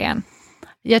 Försökte du det?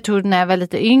 Jag tror när jag var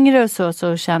lite yngre och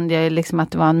så kände jag liksom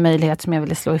att det var en möjlighet som jag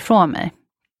ville slå ifrån mig.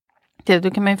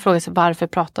 Då kan man ju fråga sig, varför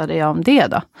pratade jag om det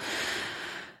då?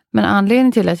 Men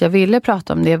anledningen till att jag ville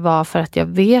prata om det var för att jag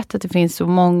vet att det finns så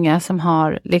många som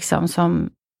har liksom som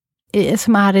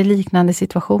är i liknande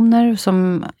situationer,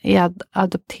 som är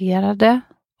adopterade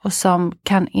och som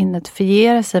kan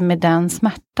identifiera sig med den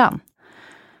smärtan.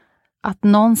 Att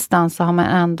någonstans så har man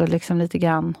ändå liksom lite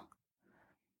grann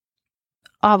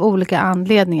av olika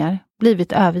anledningar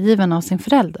blivit övergiven av sin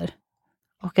förälder.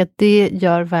 Och att det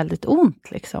gör väldigt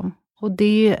ont liksom. Och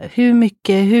det är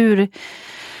hur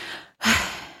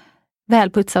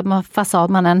välputsad fasad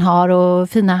man än har och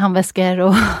fina handväskor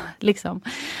och liksom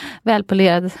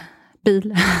välpolerad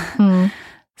bil.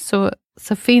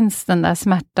 Så finns den där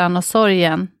smärtan och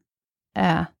sorgen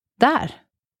där.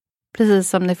 Precis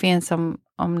som det finns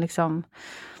om liksom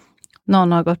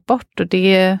någon har gått bort.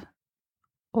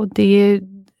 Och det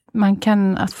man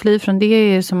kan, att fly från det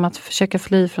är ju som att försöka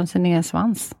fly från sin egen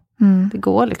svans. Det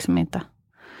går liksom inte.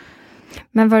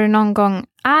 Men var du någon gång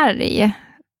arg?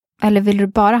 Eller vill du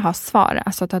bara ha svar?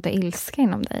 Alltså att du hade ilska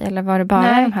inom dig? Eller var det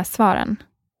bara de här svaren?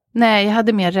 Nej, jag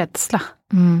hade mer rädsla.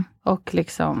 Och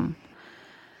liksom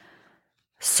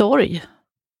sorg.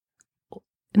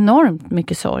 Enormt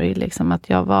mycket sorg. Liksom. Att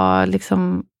jag var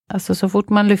liksom, alltså så fort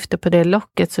man lyfte på det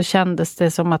locket så kändes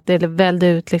det som att det välde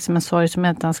ut liksom en sorg som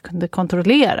jag inte ens kunde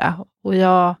kontrollera. Och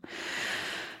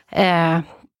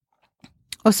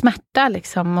och smärta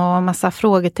liksom, och massa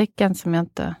frågetecken som jag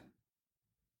inte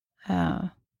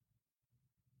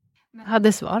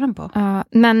hade svaren på.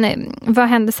 Men vad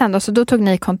hände sen då? Så då tog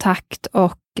ni kontakt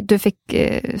och du fick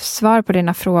svar på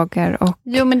dina frågor?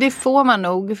 Jo, men det får man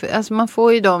nog. Alltså man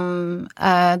får ju dem,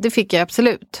 det fick jag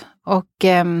absolut. Och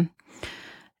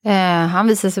han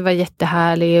visade sig vara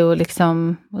jättehärlig och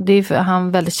liksom, och det är han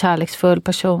en väldigt kärleksfull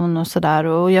person och sådär.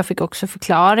 Och jag fick också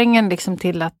förklaringen liksom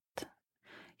till att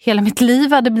hela mitt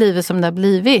liv hade blivit som det har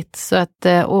blivit. Så att,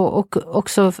 och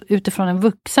också utifrån en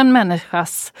vuxen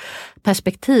människas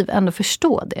perspektiv ändå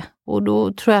förstå det. Och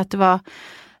då tror jag att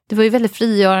det var ju väldigt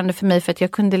frigörande för mig, för att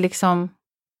jag kunde liksom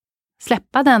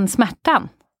släppa den smärtan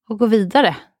och gå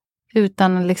vidare.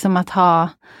 Utan liksom att ha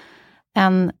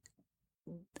en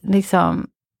liksom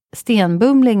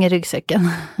stenbumling i ryggsäcken.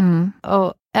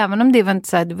 Och även om det var inte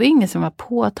så här, det var ingen som var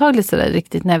påtagligt så där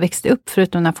riktigt när jag växte upp,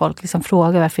 förutom när folk liksom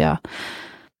frågade varför jag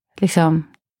liksom,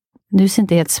 du ser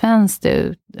inte helt svensk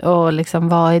ut, och liksom,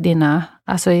 vad är dina,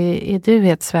 alltså är du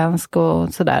helt svensk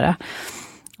och sådär.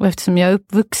 Och eftersom jag är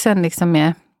uppvuxen liksom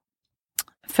med,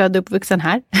 född och uppvuxen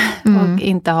här och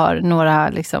inte har några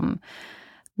liksom,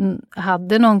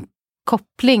 hade någon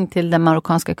koppling till den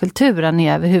marockanska kulturen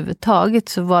i överhuvudtaget,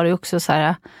 så var det också så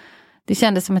här, det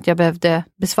kändes som att jag behövde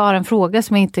besvara en fråga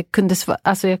som jag inte kunde svara,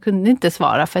 alltså jag kunde inte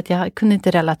svara för att jag kunde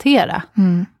inte relatera.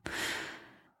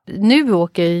 Nu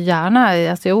åker jag gärna,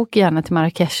 alltså jag åker gärna till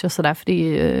Marrakesh och sådär, för det är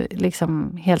ju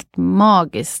liksom helt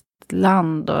magiskt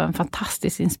land och en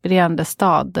fantastiskt inspirerande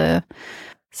stad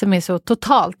som är så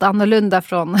totalt annorlunda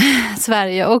från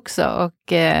Sverige också,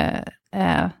 och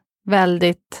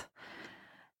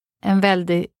en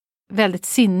väldigt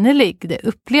sinnelig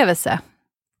upplevelse.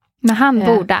 Men han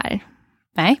bor där?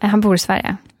 Nej. Han bor i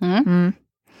Sverige?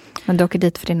 Men du åker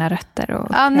dit för dina rötter?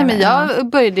 Och nej, men jag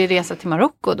började resa till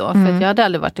Marocko då. För att jag hade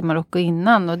aldrig varit i Marocko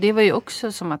innan. Och det var ju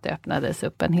också som att det öppnades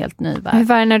upp en helt ny värld. Hur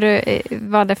var det när du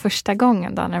var det första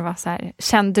gången då? När det var så här,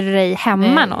 kände du dig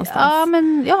hemma någonstans?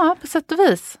 Ja, på sätt och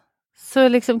vis. Så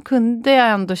liksom kunde jag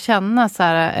ändå känna så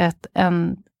här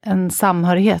en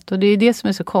samhörighet. Och det är det som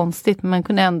är så konstigt. Man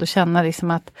kunde ändå känna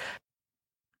liksom att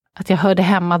jag hörde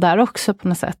hemma där också på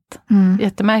något sätt.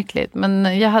 Jättemärkligt.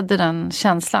 Men jag hade den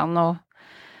känslan.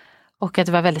 Och att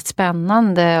det var väldigt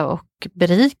spännande och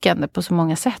berikande på så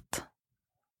många sätt.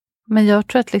 Men jag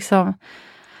tror att liksom,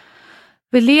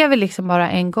 vi lever liksom bara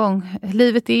en gång.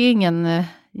 Livet är ingen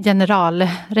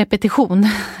generalrepetition,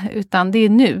 utan det är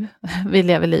nu vi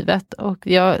lever livet. Och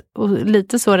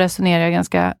lite så resonerar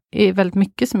jag väldigt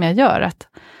mycket som jag gör. Att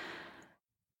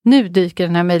nu dyker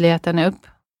den här möjligheten upp.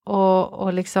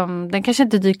 Och liksom, den kanske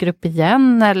inte dyker upp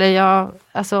igen. Eller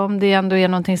alltså om det ändå är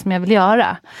någonting som jag vill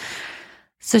göra.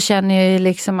 Så känner jag ju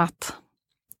liksom att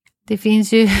det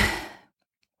finns ju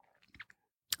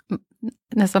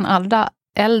nästan alla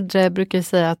äldre brukar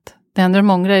säga att Det enda de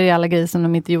ångrar är alla grejer som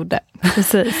de inte gjorde.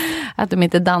 Precis. Att de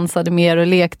inte dansade mer och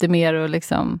lekte mer och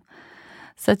liksom.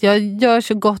 Så att jag gör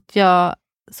så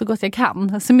gott jag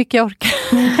kan. Så mycket jag orkar.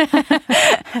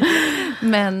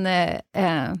 Men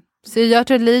så jag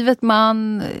tror livet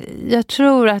jag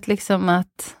tror att liksom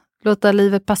att låta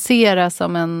livet passera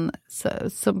som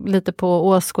lite på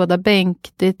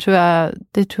åskådarbänk, det tror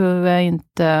jag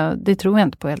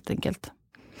inte på helt enkelt.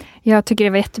 Jag tycker det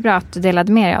var jättebra att du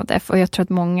delade med dig av det, och jag tror att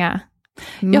många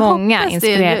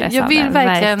inspirerades jag vill av det.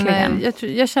 Verkligen.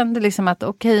 Jag kände liksom att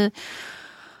okej,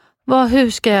 hur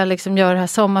ska jag liksom göra det här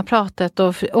sommarpratet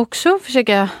och också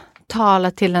försöka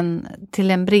tala till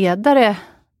en bredare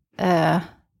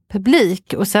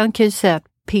publik. Och sen kan jag ju säga att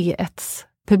P1s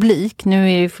publik, nu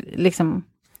är ju liksom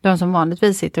de som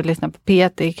vanligtvis sitter och lyssnar på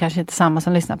P1, det är kanske inte samma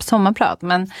som lyssnar på sommarprat,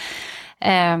 men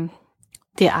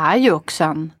det är ju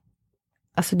också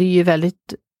alltså det är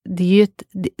ju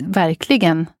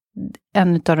verkligen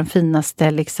en av de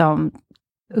finaste liksom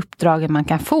uppdragen man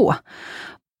kan få.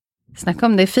 Snacka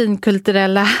om det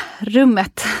finkulturella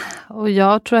rummet. Och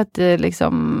jag tror att det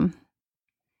liksom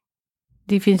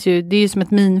det är ju som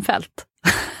ett minfält.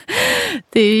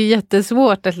 Det är ju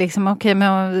jättesvårt att liksom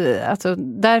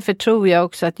därför tror jag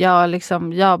också att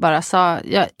jag bara sa,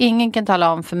 ingen kan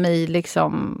tala om för mig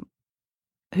liksom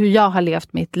hur jag har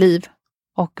levt mitt liv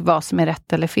och vad som är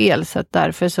rätt eller fel, så att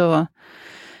därför så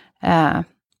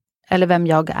eller vem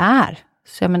jag är.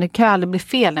 Så det kan ju aldrig bli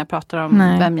fel när jag pratar om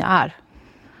vem jag är.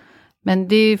 Men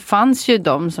det fanns ju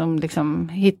de som liksom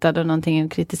hittade någonting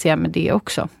att kritisera med det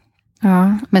också.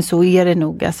 Ja. Men så är det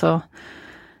nog, alltså.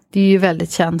 Det är ju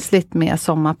väldigt känsligt med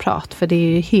sommarprat, för det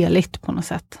är ju heligt på något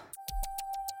sätt.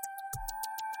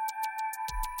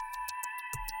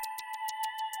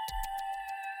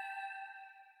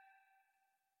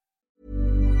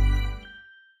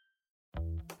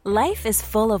 Life is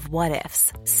full of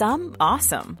what-ifs. Some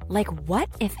awesome, like what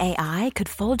if AI could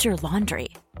fold your laundry?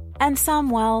 And some,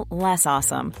 well, less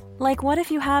awesome, like what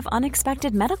if you have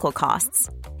unexpected medical costs?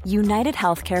 United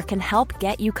Healthcare can help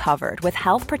get you covered with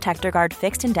Health Protector Guard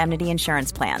fixed indemnity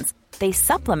insurance plans. They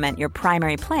supplement your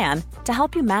primary plan to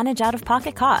help you manage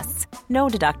out-of-pocket costs. No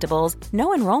deductibles,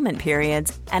 no enrollment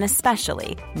periods, and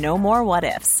especially no more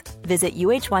what-ifs. Visit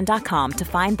uh1.com to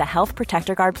find the Health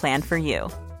Protector Guard plan for you.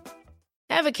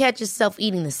 Ever catch yourself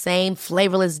eating the same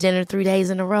flavorless dinner 3 days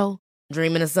in a row?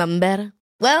 Dreaming of something better?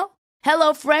 Well,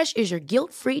 HelloFresh is your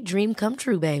guilt-free dream come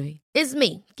true, baby. It's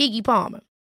me, Keke Palmer.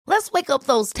 Let's wake up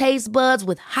those taste buds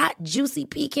with hot, juicy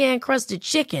pecan-crusted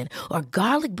chicken or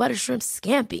garlic butter shrimp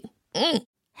scampi.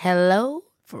 Hello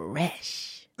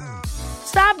Fresh.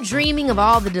 Stop dreaming of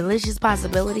all the delicious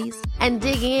possibilities and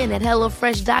dig in at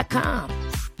HelloFresh.com.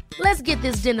 Let's get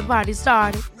this dinner party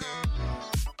started.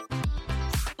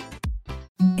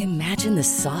 Imagine the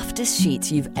softest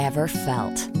sheets you've ever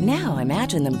felt. Now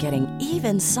imagine them getting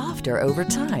even softer over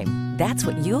time. That's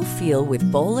what you'll feel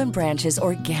with Boll & Branch's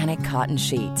organic cotton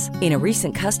sheets. In a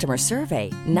recent customer survey,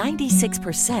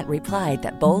 96% replied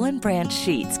that Boll & Branch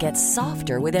sheets get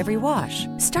softer with every wash.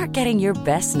 Start getting your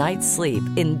best night's sleep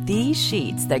in these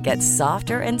sheets that get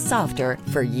softer and softer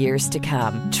for years to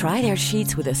come. Try their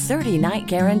sheets with a 30-night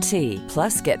guarantee.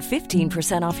 Plus, get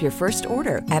 15% off your first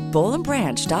order at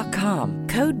bollandbranch.com.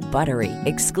 Code BUTTERY.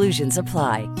 Exclusions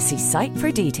apply. See site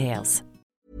for details.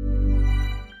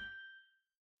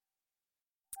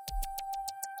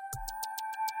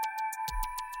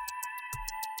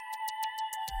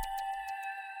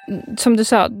 Som du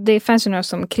sa, det fanns ju några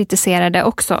som kritiserade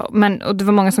också. Och det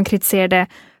var många som kritiserade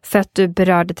för att du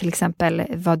berörde till exempel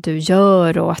vad du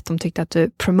gör och att de tyckte att du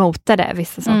promotade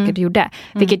vissa saker du gjorde.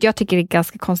 Vilket jag tycker är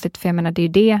ganska konstigt, för jag menar det är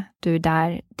ju det du är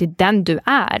där, det är den du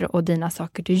är och dina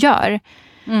saker du gör.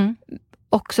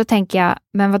 Och så tänker jag,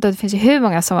 men vadå, det finns ju hur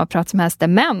många sommarprat som helst där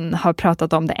män har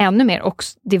pratat om det ännu mer. Och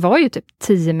det var ju typ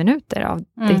 10 minuter av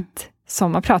ditt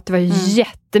sommarprat. Det var ju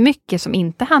jättemycket som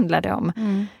inte handlade om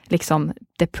liksom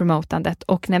det promotandet.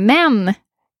 Och när män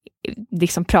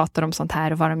liksom pratar om sånt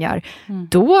här och vad de gör,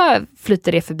 då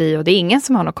flyter det förbi och det är ingen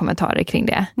som har några kommentarer kring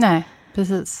det. Nej,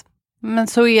 precis. Men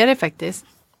så är det faktiskt.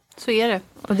 Så är det.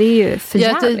 Och det är ju för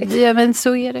jävligt. Ja, men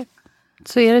så är det.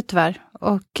 Så är det tyvärr.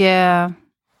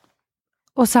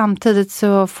 Och samtidigt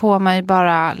så får man ju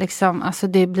bara liksom, alltså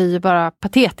det blir ju bara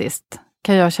patetiskt.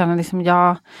 Kan jag känna liksom,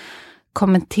 jag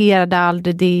kommenterade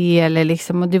aldrig det eller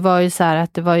liksom, och det var ju så här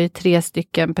att det var ju 3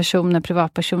 stycken personer,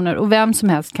 privatpersoner, och vem som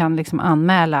helst kan liksom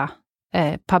anmäla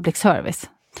public service.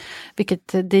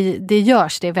 Vilket det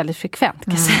görs, det är väldigt frekvent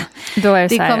kan jag säga. Då är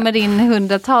det kommer in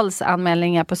hundratals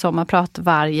anmälningar på sommarprat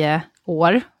varje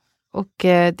år. Och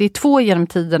det är 2 genom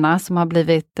tiderna som har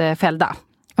blivit fällda.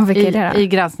 Och vilka är det då? I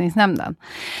granskningsnämnden.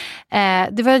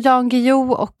 Det var Jan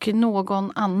Guillou och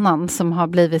någon annan som har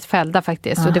blivit fällda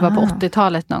faktiskt. Och det var på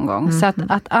 80-talet någon gång. Så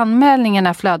att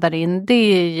anmälningarna flödar in, det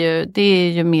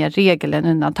är ju mer regel än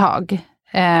undantag.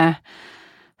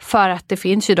 För att det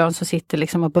finns ju de som sitter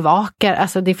liksom och bevakar.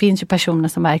 Alltså det finns ju personer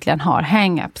som verkligen har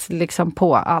hang-ups liksom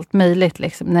på allt möjligt.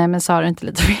 Liksom. Nej, men sa du inte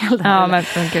lite fel där? Ja, men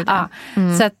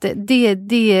Så att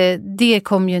det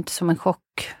kom ju inte som en chock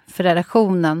för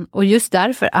redaktionen. Och just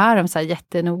därför är de så här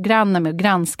jättenoggranna med att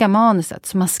granska manuset.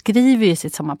 Så man skriver ju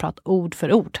sitt sommarprat ord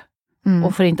för ord.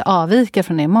 Och får inte avvika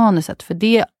från det manuset. För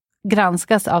det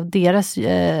granskas av deras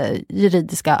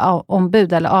juridiska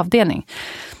ombud eller avdelning.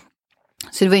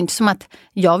 Så det var inte som att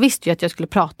jag visste ju att jag skulle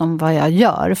prata om vad jag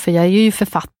gör. För jag är ju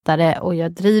författare och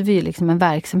jag driver ju liksom en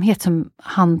verksamhet som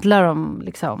handlar om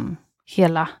liksom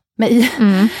hela mig.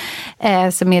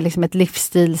 Som är liksom ett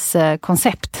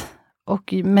livsstilskoncept.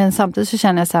 Men samtidigt så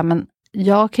känner jag så här, men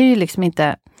jag kan ju liksom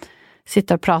inte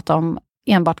sitta och prata om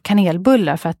enbart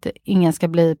kanelbullar för att ingen ska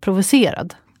bli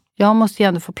provocerad. Jag måste ju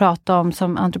ändå få prata om,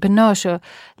 som entreprenör så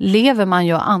lever man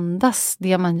ju och andas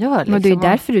det man gör. Liksom. Men det är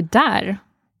därför du är där.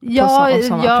 Ja,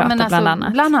 men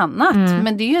alltså, bland annat.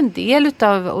 Men det är ju en del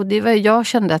utav, och det var, jag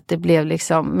kände att det blev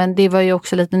liksom, men det var ju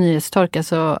också lite nyhetstorka,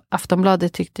 så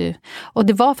Aftonbladet tyckte ju, och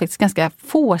det var faktiskt ganska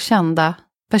få kända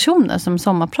personer som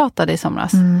sommarpratade i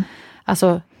somras.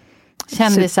 Alltså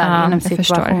kändisar inom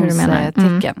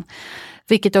situationstecken.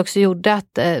 Vilket också gjorde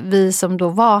att vi som då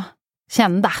var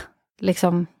kända,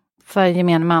 liksom för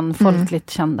gemene man, folkligt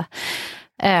kända,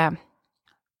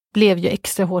 blev ju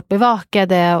extra hårt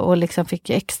bevakade och liksom fick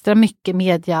ju extra mycket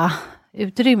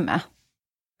mediautrymme.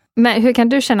 Men hur kan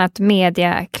du känna att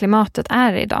mediaklimatet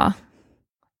är idag?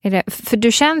 För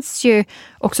du känns ju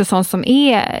också sån som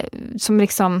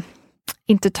liksom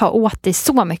inte tar åt dig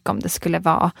så mycket om det skulle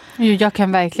vara. Jo, jag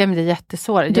kan verkligen bli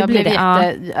jättesår.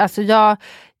 Alltså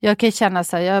jag kan känna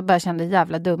så här, jag bara kände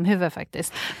jävla dumhuvud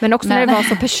faktiskt. Men också när det var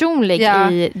så personlig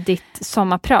i ditt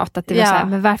sommarprat, att det var så här,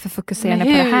 men varför fokuserar ni på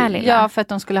det här lilla? Ja, för att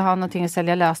de skulle ha någonting att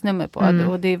sälja lösnummer på.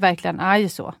 Och det verkligen är ju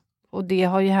så. Och det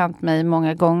har ju hänt mig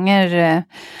många gånger,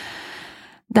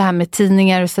 det här med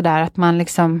tidningar och sådär, att man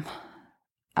liksom,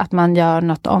 att man gör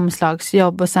något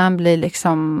omslagsjobb och sen blir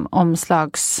liksom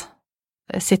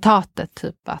omslagscitatet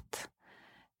typ att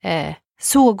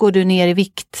så går du ner i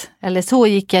vikt, eller så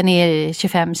gick jag ner i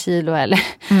 25 kilo, eller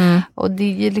och det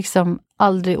är ju liksom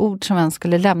aldrig ord som ens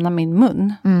skulle lämna min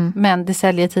mun, men det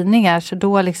säljer tidningar, så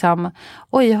då liksom,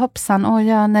 oj hoppsan, oj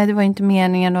ja, nej det var inte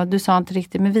meningen och du sa inte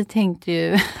riktigt, men vi tänkte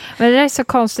ju. Men det där är så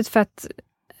konstigt för att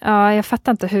jag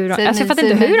fattar inte hur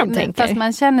de tänker. Fast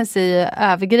man känner sig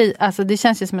övergrepp, alltså det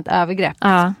känns ju som ett övergrepp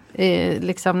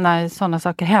liksom när sådana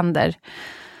saker händer.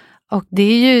 Och det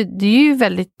är ju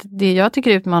väldigt, det jag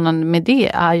tycker är utmanande med det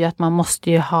är ju att man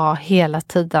måste ju hela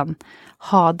tiden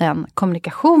ha den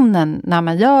kommunikationen när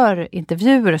man gör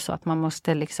intervjuer, så att man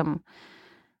måste liksom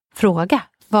fråga,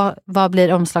 vad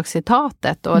blir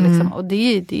omslagscitatet? Och, liksom, och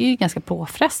det är ju ganska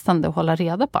påfrestande att hålla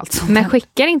reda på allt sånt. Men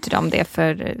skickar inte de det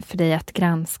för dig att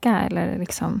granska? Eller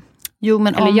liksom, jo,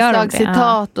 men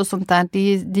omslagscitat och sånt där,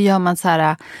 det gör man så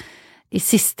här i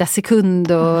sista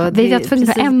sekund och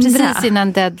precis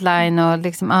innan deadline och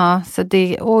liksom, så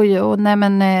det nej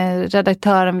men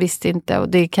redaktören visste inte, och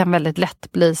det kan väldigt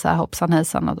lätt bli så här hoppsan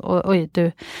hejsan och oj,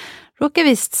 du råkar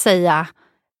visst säga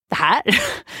det här.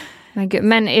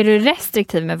 Men är du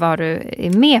restriktiv med vad du är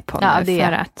med på nu?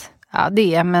 Ja,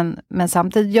 det är, men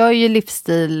samtidigt, jag är ju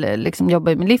livsstil, liksom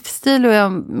jobbar med livsstil,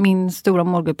 och min stora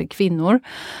målgrupp är kvinnor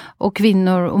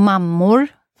och mammor,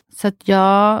 så att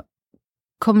jag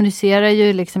kommunicerar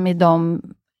ju liksom i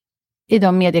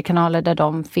de mediekanaler där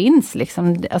de finns,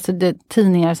 liksom, alltså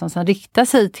tidningar som riktar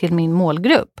sig till min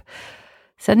målgrupp.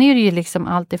 Sen är det ju liksom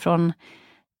allt ifrån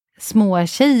små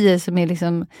tjejer som är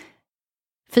liksom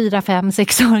 4, 5,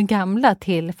 6 år gamla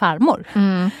till farmor.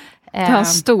 Det är en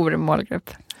stor målgrupp.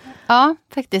 Ja,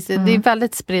 faktiskt. Det är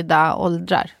väldigt spridda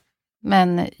åldrar.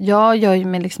 Men jag gör ju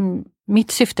med liksom,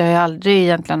 mitt syfte är ju aldrig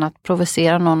egentligen att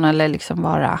provocera någon eller liksom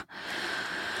vara.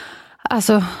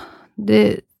 Alltså,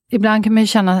 ibland kan man ju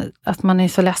känna att man är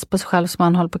så less på sig själv som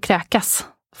man håller på att kräkas.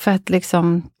 För att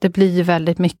liksom, det blir ju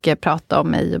väldigt mycket prata om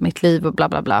mig och mitt liv och bla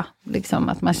bla bla. Liksom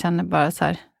att man känner bara så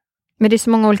här. Men det är så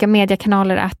många olika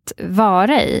mediekanaler att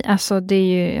vara i. Alltså det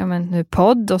är ju nu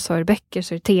podd, och så är det böcker,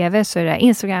 så är det tv, så är det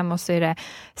Instagram och så är det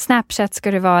Snapchat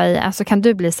ska det vara i. Alltså kan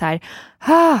du bli så här,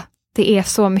 det är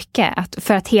så mycket.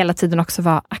 För att hela tiden också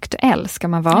vara aktuell ska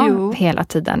man vara hela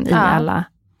tiden i alla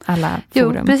forum.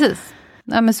 Jo, precis.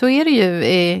 Ja, men så är det ju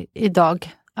idag.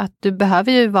 Att du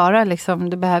behöver ju vara liksom,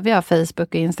 du behöver ju ha Facebook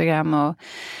och Instagram och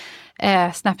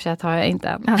Snapchat har jag inte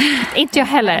än. Ja, inte jag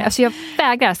heller. Alltså jag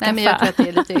vägrar skaffa. Nej, men jag tror att det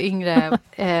är lite yngre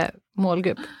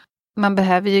målgrupp. Man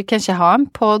behöver ju kanske ha en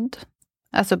podd.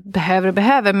 Alltså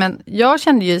behöver. Men jag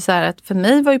kände ju så här att för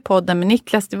mig var ju podden med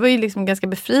Niklas, det var ju liksom ganska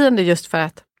befriande just för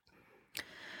att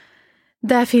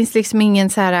där finns liksom ingen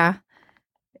så här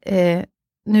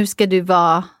nu ska du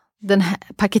vara den här,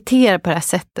 paketera på det här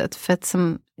sättet. För att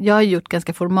som jag har gjort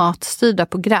ganska formatstyrda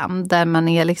program där man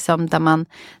är liksom, där man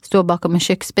står bakom en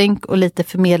köksbänk och lite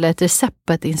förmedlar ett recept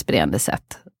på ett inspirerande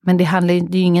sätt. Men det handlar ju,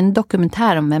 det är ju ingen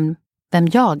dokumentär om vem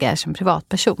jag är som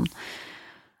privatperson.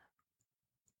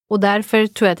 Och därför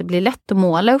tror jag att det blir lätt att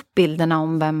måla upp bilderna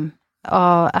om vem,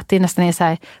 att det nästan är så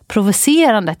här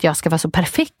provocerande att jag ska vara så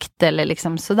perfekt eller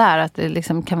liksom sådär, att det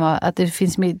liksom kan vara, att det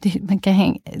finns, man kan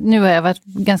hänga, nu har jag varit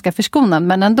ganska förskonad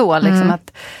men ändå liksom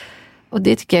att, och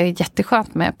det tycker jag är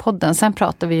jätteskönt med podden. Sen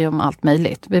pratar vi ju om allt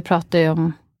möjligt. Vi pratar ju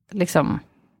om liksom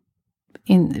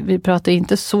vi pratar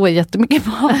inte så jättemycket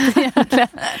mat egentligen.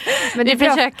 Men vi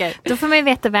försöker. Då får man ju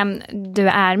veta vem du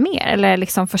är mer. Eller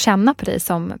liksom få känna på dig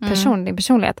som person, din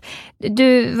personlighet.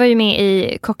 Du var ju med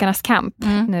i Kockarnas kamp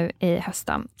nu i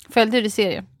hösten. Följde du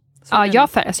serien? Ja, jag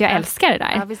älskar det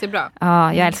där. Ja, visst är det bra?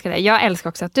 Ja, jag älskar det. Jag älskar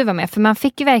också att du var med. För man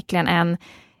fick ju verkligen en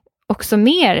också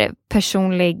mer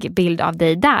personlig bild av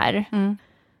dig där.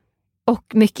 Och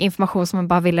mycket information som man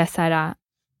bara ville så här,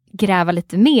 gräva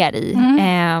lite mer i.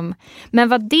 Men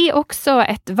var det också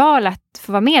ett val att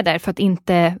få vara med där för att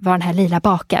inte vara den här lila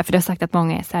baka? För du har sagt att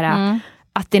många är så här,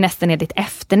 att det nästan är ditt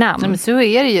efternamn. Nej, men så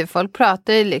är det ju. Folk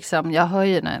pratar ju liksom, jag hör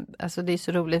ju, alltså det är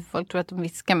så roligt, folk tror att de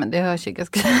viskar men det hörs ju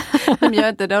ganska, de gör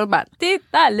inte det, de bara,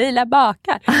 titta lila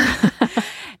bakar.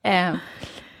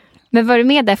 Men var du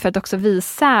med där för att också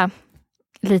visa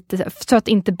lite, så att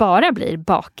det inte bara blir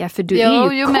baka, för du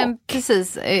är ju kock. Men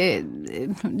precis,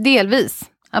 delvis.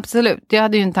 Absolut, jag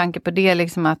hade ju en tanke på det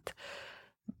liksom att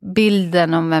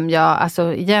bilden om vem jag,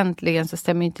 alltså egentligen så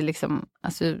stämmer ju inte liksom,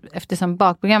 alltså eftersom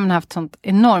bakprogrammen har haft sånt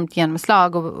enormt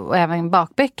genomslag och även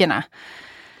bakböckerna.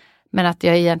 Men att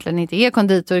jag egentligen inte är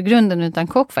konditor i grunden utan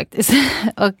kock faktiskt.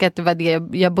 Och att det var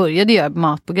det jag började göra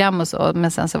matprogram och så,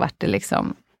 men sen så var det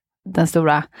liksom den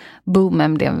stora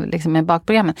boomen blev liksom med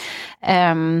bakprogrammen.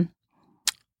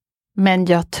 Men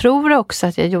jag tror också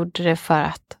att jag gjorde det för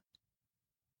att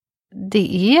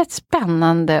det är ett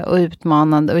spännande och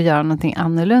utmanande att göra någonting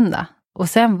annorlunda. Och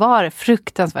sen var det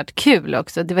fruktansvärt kul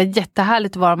också. Det var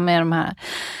jättehärligt att vara med de här,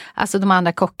 alltså de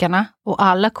andra kockarna. Och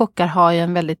alla kockar har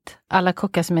ju alla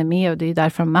kockar som är med, och det är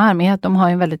därför de är med, de har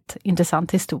ju en väldigt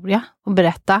intressant historia att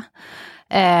berätta.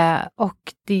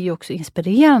 Och det är ju också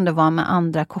inspirerande att vara med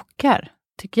andra kockar,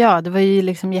 tycker jag. Det var ju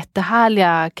liksom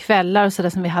jättehärliga kvällar och sådär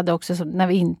som vi hade också när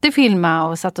vi inte filmade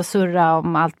och satt och surrade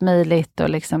om allt möjligt. Och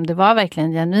liksom, det var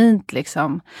verkligen genuint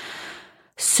liksom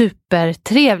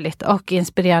supertrevligt och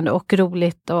inspirerande och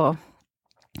roligt. Och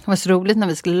det var så roligt när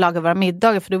vi skulle laga våra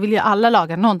middagar, för då ville ju alla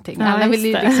laga någonting. Ja, alla ville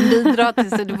ju liksom bidra till,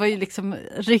 så det var ju liksom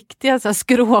riktiga så här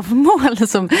skrovmål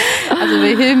som, alltså det var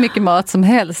ju hur mycket mat som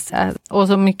helst och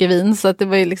så mycket vin, så att det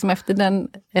var ju liksom efter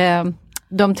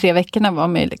de 3 veckorna var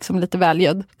man ju liksom lite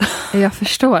välgödd. Jag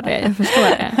förstår det.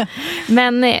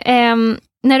 Men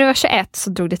när du var 21 så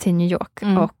drog du till New York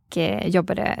och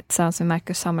jobbade tillsammans med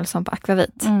Marcus Samuelsson på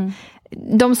Aquavit.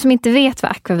 De som inte vet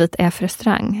vad Aquavit är för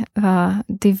restaurang,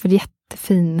 det är väl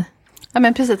jättefin. Ja,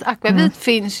 men precis, Aquavit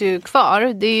finns ju kvar.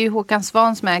 Det är ju Håkan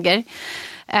Svahn som äger.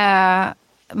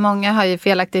 Många har ju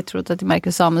felaktigt trott att det är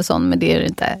Marcus Samuelsson, men det är det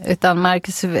inte. Utan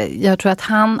Marcus, jag tror att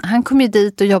han kom ju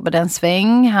dit och jobbade en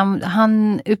sväng.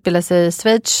 Han utbildade sig i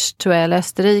Schweiz, tror jag, eller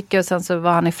Österrike. Och sen så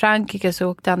var han i Frankrike, så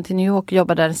åkte han till New York och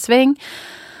jobbade en sväng.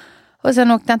 Och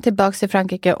sen åkte han tillbaka till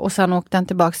Frankrike och sen åkte han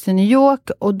tillbaka till New York.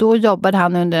 Och då jobbade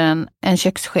han under en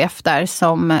kökschef där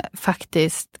som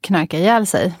faktiskt knarkade ihjäl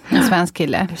sig. En svensk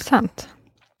kille. Det är sant.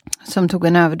 Som tog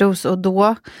en överdos, och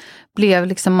då blev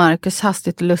liksom Marcus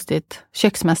hastigt och lustigt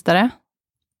köksmästare.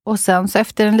 Och sen så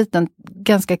efter en liten,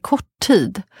 ganska kort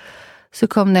tid, så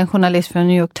kom det en journalist från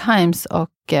New York Times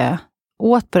och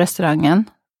åt på restaurangen.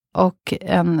 Och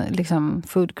en liksom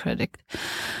food critic.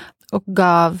 Och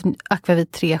gav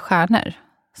Aquavit 3 stjärnor.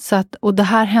 Så att, och det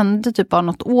här hände typ bara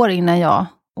något år innan jag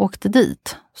åkte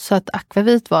dit. Så att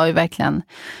Aquavit var ju verkligen,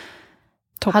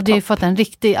 hade ju fått en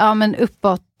riktig,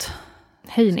 uppåt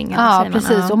höjning. Ja,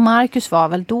 precis. Ja. Och Marcus var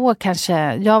väl då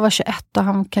kanske, jag var 21 och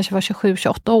han kanske var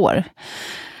 27-28 år.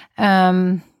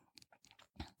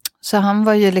 Så han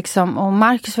var ju liksom, och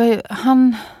Marcus var ju,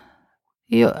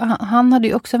 han hade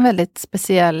ju också en väldigt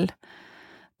speciell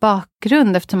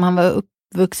bakgrund eftersom han var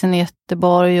uppvuxen i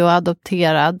Göteborg och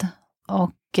adopterad.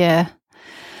 Och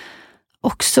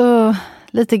också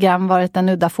lite grann varit en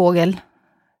udda fågel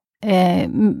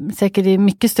säkert i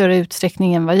mycket större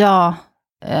utsträckning än vad jag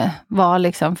var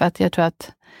liksom, för att jag tror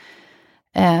att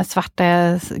svarta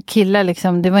killar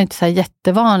liksom, det var inte så här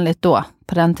jättevanligt då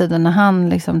på den tiden när han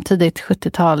liksom tidigt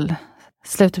 70-tal,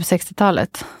 slutet på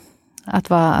 60-talet att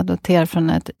vara adopterad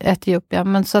från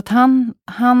Etiopien. Men så att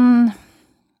han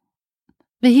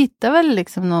vi hittade väl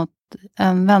liksom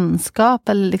en vänskap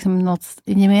eller liksom något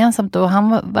gemensamt, och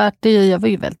jag var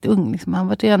ju väldigt ung liksom, han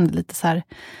var ju ändå lite så här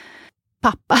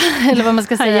pappa eller vad man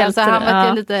ska säga, alltså, han var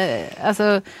ju lite,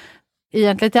 alltså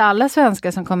egentligen till alla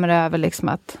svenskar som kommer över liksom,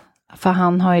 att för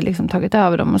han har ju liksom tagit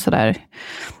över dem och sådär.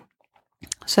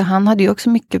 Så han hade ju också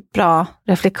mycket bra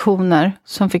reflektioner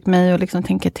som fick mig att liksom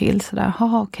tänka till sådär,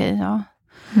 okej.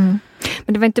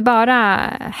 Men det var inte bara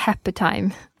happy time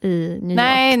i New York.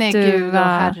 Nej, gud,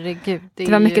 herregud.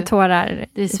 Det var mycket tårar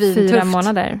i 4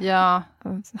 månader. Ja.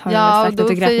 Har jag sagt att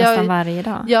du grät nästan varje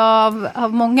dag? Ja,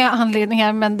 av många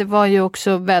anledningar, men det var ju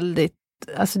också väldigt,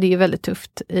 alltså det är väldigt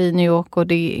tufft i New York, och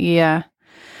det är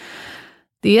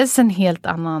dels ett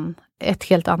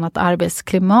helt annat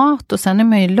arbetsklimat, och sen är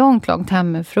man ju långt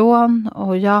hemifrån,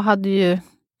 och jag hade ju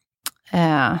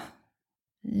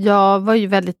jag var ju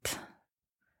väldigt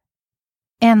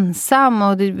ensam,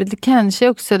 och det kanske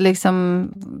också liksom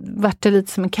vart det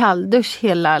lite som en kalldusch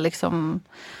hela liksom,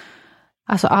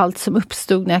 alltså allt som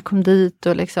uppstod när jag kom dit,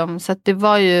 och liksom, så att det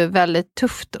var ju väldigt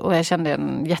tufft, och jag kände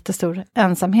en jättestor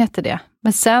ensamhet i det.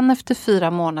 Men sen efter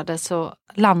 4 månader så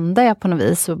landade jag på något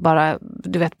vis och bara,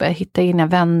 du vet, började hitta egna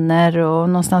vänner och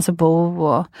någonstans att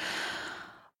bo,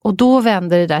 och då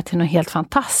vände det där till något helt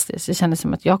fantastiskt. Det kändes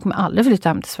som att jag kommer aldrig flytta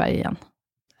hem till Sverige igen.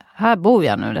 Här bor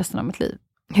jag nu resten av mitt liv.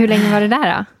 Hur länge var det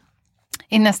där då?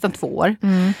 I nästan 2 år.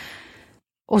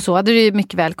 Och så hade det ju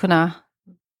mycket väl kunnat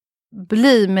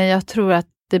bli, men jag tror att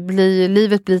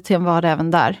livet blir till en vardag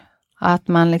även där. Att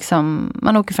man liksom,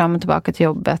 man åker fram och tillbaka till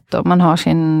jobbet, och man har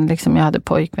sin, liksom, jag hade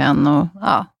pojkvän, och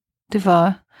det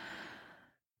var,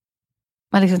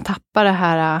 man liksom tappar det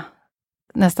här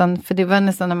nästan, för det var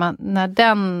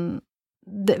nästan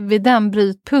vid den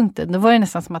brytpunkten, då var det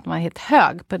nästan som att man är helt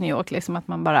hög på New York, liksom, att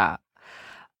man bara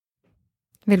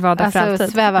vill vara där för alltid.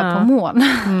 Sväva på mån.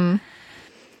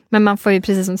 Men man får ju,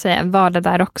 precis som du säger, vara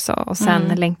där också, och sen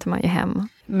längtar man ju hem.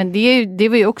 Men det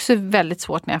var ju också väldigt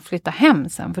svårt när jag flyttade hem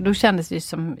sen, för då kändes det ju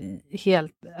som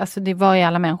helt, alltså det var ju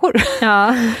alla människor.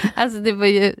 Ja. Alltså det var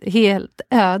ju helt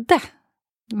öde.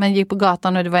 Man gick på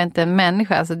gatan och det var inte en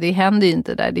människa, alltså det händer ju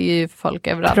inte där, det är ju folk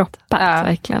överallt. Proppat,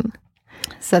 verkligen.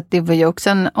 Så att det var ju också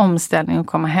en omställning att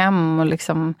komma hem, och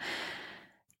liksom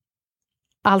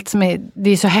allt som det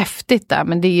är så häftigt där,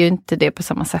 men det är ju inte det på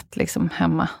samma sätt liksom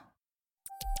hemma.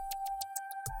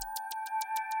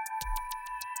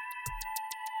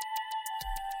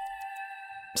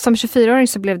 Som 24-åring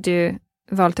så blev du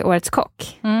vald till Årets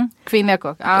kock. Kvinnliga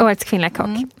kock. Ja. Årets kvinnliga kock.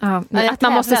 Ja, att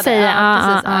man måste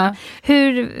säga.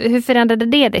 Hur förändrade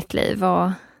det ditt liv?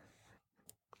 Och...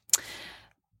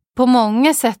 På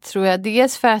många sätt tror jag.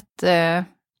 Dels för att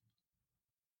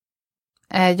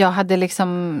jag hade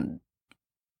liksom,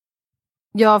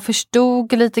 jag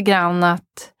förstod lite grann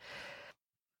att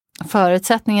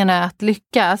förutsättningarna att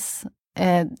lyckas,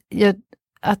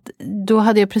 att då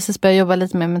hade jag precis börjat jobba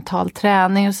lite med mental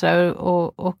träning och sådär,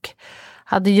 och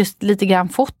hade just lite grann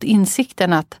fått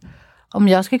insikten att om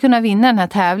jag ska kunna vinna den här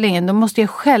tävlingen, då måste jag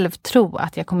själv tro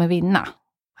att jag kommer vinna.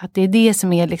 Att det är det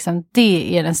som är liksom,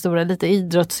 det är den stora, lite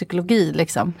idrottspsykologi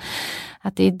liksom.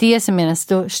 Att det är det som är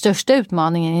den största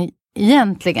utmaningen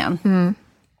egentligen.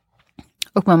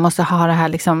 Och man måste ha det här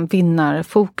liksom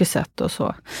vinnarfokuset och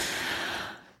så.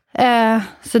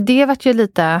 Så det var ju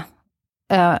lite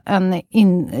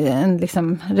en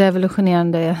liksom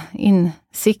revolutionerande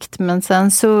insikt, men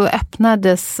sen så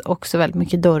öppnades också väldigt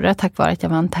mycket dörrar tack vare att jag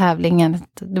vann tävlingen.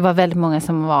 Det var väldigt många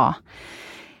som var,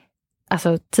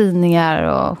 alltså tidningar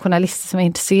och journalister som var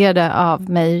intresserade av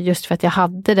mig, just för att jag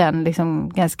hade den liksom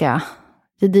ganska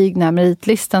gedigna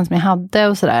meritlistan som jag hade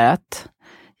och sådär, att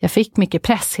jag fick mycket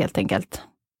press helt enkelt.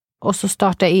 Och så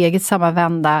startade jag eget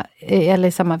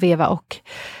samma veva, och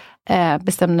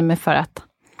bestämde mig för att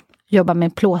jobba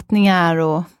med plåtningar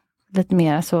och lite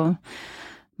mer så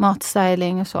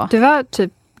matstyling och så. Du var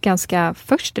typ ganska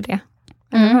först i det.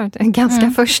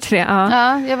 Först i det, ja.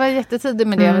 Ja, jag var jättetidig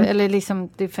med det. Eller liksom,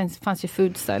 det fanns ju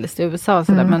foodstylist i USA och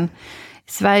sådär, men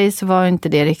i Sverige så var inte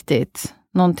det riktigt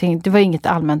någonting, det var inget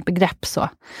allmänt begrepp så.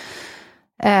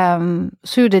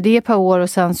 Så gjorde det ett par år, och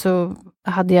sen så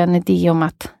hade jag en idé om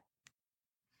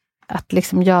att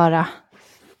liksom göra,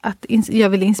 att jag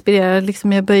ville inspirera,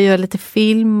 liksom jag började göra lite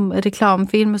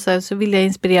reklamfilm och så ville jag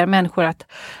inspirera människor att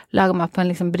laga mat på en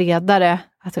liksom bredare,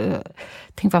 att jag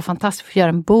tänkte vad fantastiskt att göra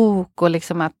en bok, och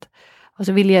liksom och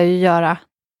så ville jag ju göra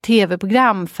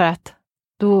tv-program för att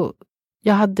då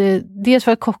jag hade, dels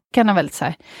var kockarna väldigt så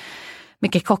här,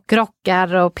 mycket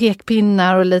kockrockar och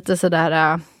pekpinnar och lite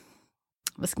sådär,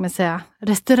 vad ska man säga,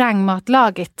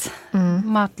 restaurangmatlagigt.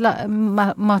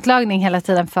 Matlagning hela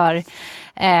tiden för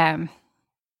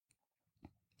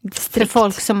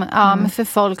folk som för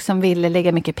folk som ville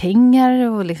lägga mycket pengar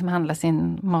och liksom handla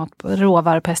sin mat på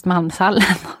råvaror på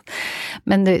Östermalmshallen.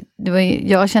 Men det var ju,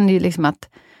 jag kände ju liksom att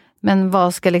men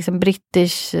vad ska liksom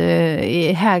British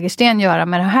i Hägersten göra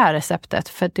med det här receptet?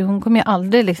 För att hon kommer ju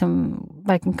aldrig liksom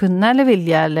varken kunna eller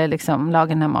vilja eller liksom laga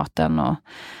den här maten.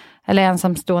 Eller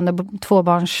ensamstående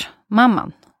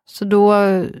tvåbarnsmamman. Så då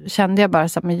kände jag bara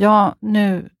så att men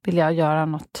nu vill jag göra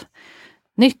något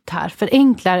nytt här.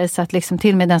 Förenklare så att liksom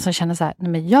till och med den som känner så här, nej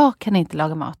men jag kan inte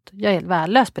laga mat. Jag är helt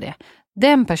värdelös på det.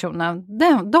 Den personen,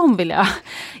 de vill jag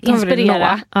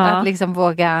inspirera att liksom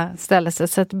våga ställa sig,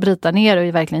 så att bryta ner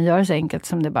och verkligen göra så enkelt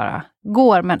som det bara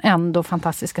går, men ändå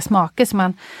fantastiska smaker som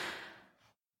man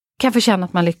kan få känna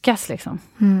att man lyckas liksom.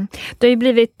 Det har ju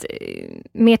blivit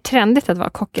mer trendigt att vara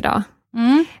kock idag.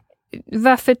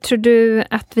 Varför tror du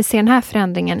att vi ser den här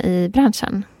förändringen i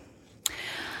branschen?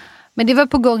 Men det var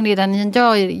på gång redan när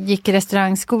jag gick i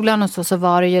restaurangskolan och så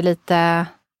var det ju lite,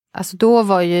 alltså då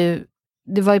var ju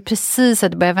det var ju precis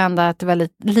att det började vända, att det var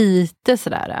lite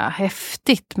sådär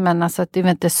häftigt, men alltså att det var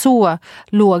inte så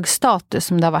låg status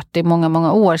som det har varit i många,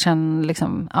 många år sedan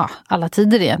liksom, alla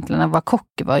tider egentligen. Att vara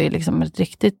kock var ju liksom ett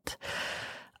riktigt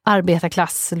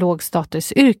arbetarklass,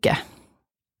 lågstatusyrke.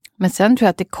 Men sen tror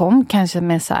jag att det kom kanske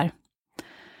med så här,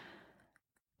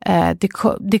 det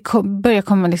började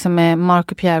komma liksom med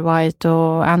Marco Pierre White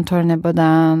och Anthony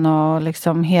Bourdain och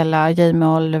liksom hela Jamie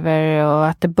Oliver, och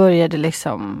att det började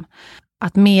liksom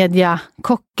att media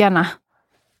kockarna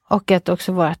och att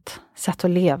också vårt sätt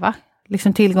att leva,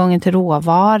 liksom tillgången till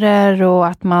råvaror och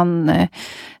att man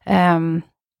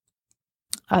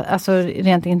alltså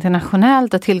rent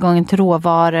internationellt, att tillgången till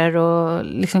råvaror och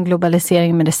liksom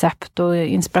globalisering med recept och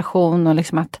inspiration, och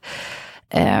liksom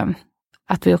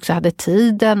att vi också hade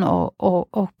tiden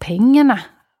och pengarna.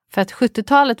 För att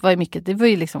 70-talet var ju mycket, det var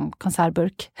ju liksom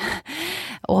konservburk.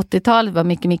 80-talet var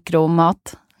mycket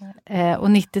mikromat. Och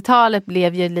 90-talet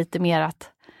blev ju lite mer att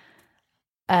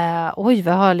vi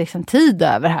har liksom tid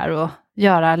över här och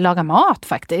laga mat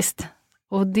faktiskt.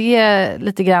 Och det är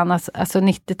lite grann alltså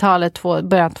 90-talet,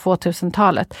 början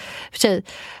 2000-talet. För sig.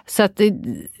 Så att det,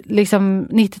 liksom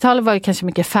 90-talet var ju kanske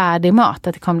mycket färdig mat,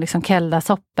 att det kom liksom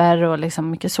keldasoppor och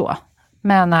liksom mycket så.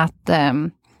 Men att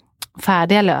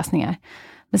färdiga lösningar.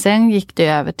 Men sen gick det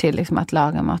över till liksom att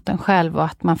laga maten själv, och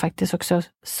att man faktiskt också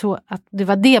så att det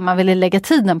var det man ville lägga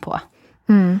tiden på.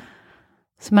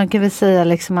 Så man kan väl säga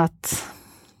liksom att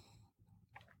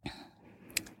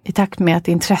i takt med att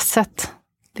intresset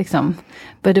liksom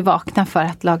började vakna för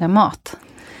att laga mat,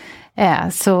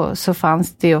 så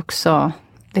fanns det också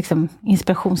liksom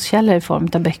inspiratitionskällor i form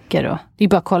av böcker. Och det är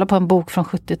bara att kolla på en bok från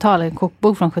 70-talet, en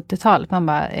kokbok från 70-talet, man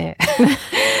bara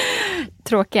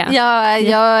tråkiga.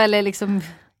 Ja, eller liksom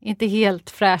inte helt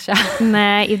fräscha.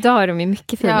 Nej, idag är de ju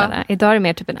mycket finare. Ja. Idag är det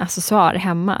mer typ en accessoar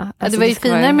hemma. Alltså, det var ju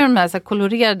finare med de här så här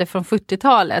kolorerade från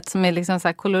 40-talet, som är liksom så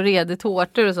här kolorerade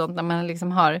tårtor och sånt, när man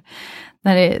liksom har,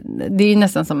 när det är ju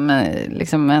nästan som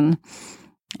liksom en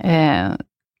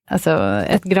alltså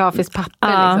ett grafiskt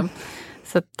papper liksom.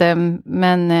 Så att,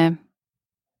 men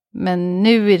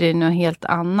nu är det något helt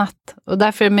annat. Och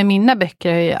därför med mina böcker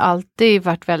har jag ju alltid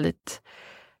varit väldigt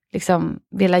liksom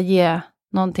velat ge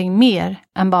någonting mer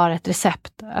än bara ett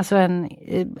recept. Alltså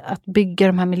att bygga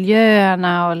de här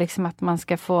miljöerna, och liksom att man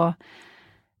ska få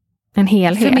en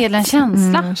helhet. Förmedla en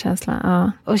känsla.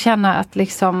 Ja. Och känna att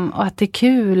liksom, och att det är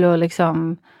kul och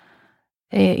liksom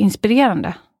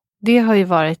inspirerande. Det har ju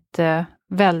varit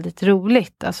väldigt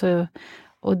roligt. Alltså,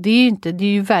 och det är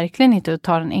ju verkligen inte att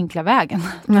ta den enkla vägen.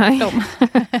 Nej.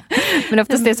 Men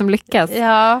oftast det som lyckas.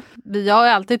 Ja, jag har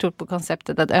alltid trott på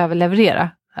konceptet att överleverera.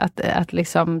 Att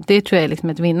liksom, det tror jag är liksom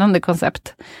ett vinnande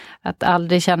koncept. Att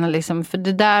aldrig känna liksom, för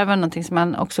det där var någonting som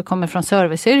man också kommer från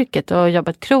serviceyrket och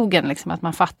jobbat krogen liksom, att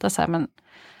man fattar så här, men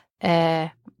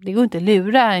det går inte att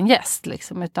lura en gäst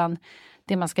liksom, utan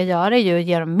det man ska göra är ju att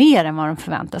ge dem mer än vad de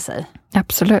förväntar sig.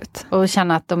 Absolut. Och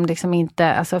känna att de liksom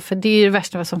inte, alltså, för det är ju det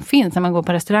värsta som finns när man går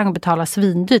på restaurang och betalar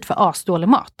svindyrt för asdålig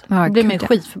mat. Ja, då blir man ju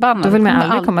skitförbannad. Då vill man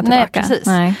aldrig komma tillbaka. Nej, precis.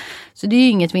 Nej. Så det är ju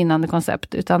inget vinnande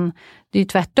koncept, utan det är ju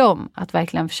tvärtom att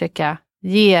verkligen försöka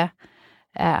ge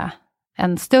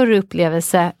en större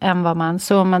upplevelse än vad man,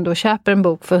 så om man då köper en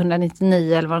bok för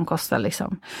 199 eller vad den kostar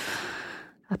liksom.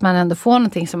 Att man ändå får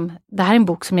någonting som, det här är en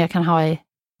bok som jag kan ha i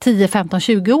 10, 15,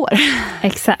 20 år.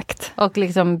 Exakt. Och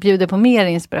liksom bjuder på mer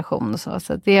inspiration och så.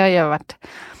 Så det har ju varit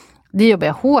det jobbar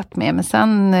jag hårt med. Men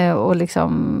sen och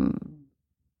liksom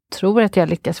tror att jag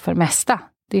lyckas för det mesta.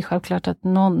 Det är självklart att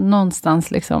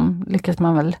någonstans liksom lyckas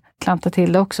man väl klanta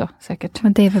till det också, säkert.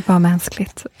 Men det är väl bara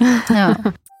mänskligt. Ja.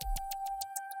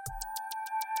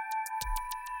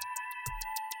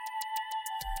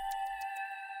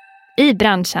 I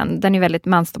branschen, den är väldigt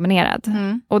mansdominerad.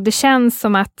 Och det känns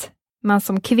som att man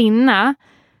som kvinna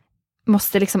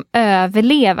måste liksom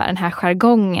överleva den här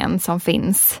jargongen som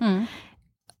finns.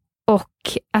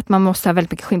 Och att man måste ha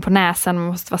väldigt mycket skinn på näsan, man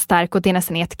måste vara stark och det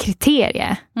nästan är ett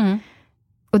kriterie.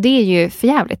 Och det är ju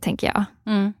förjävligt, tänker jag.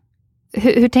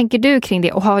 Hur tänker du kring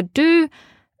det? Och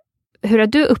hur har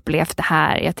du upplevt det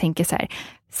här? Jag tänker så här,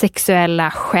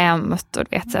 sexuella skämt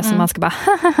och vet så här, så man ska bara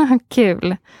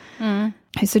kul.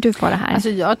 Hur ser du på det här? Alltså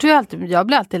jag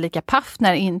blir alltid lika paff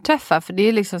när det inträffar, för det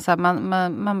är liksom så här,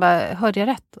 man bara, hörde jag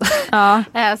rätt? Ja.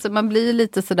 Alltså man blir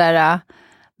lite sådär,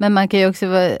 men man kan ju också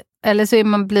vara, eller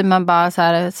så blir man bara så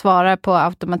här, svarar på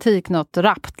automatik något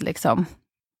rappt liksom.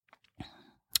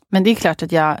 Men det är klart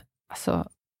att alltså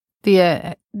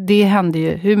det händer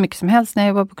ju hur mycket som helst när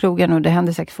jag var på krogen, och det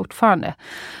händer säkert fortfarande.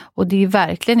 Och det är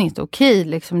verkligen inte okej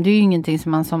liksom. Det är ju ingenting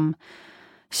som man som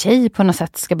tjej på något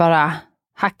sätt ska bara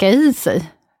hacka i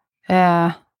sig.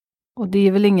 Och det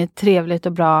är väl inget trevligt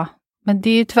och bra. Men det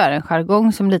är ju tyvärr en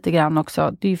jargong som lite grann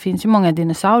också. Det finns ju många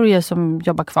dinosaurier som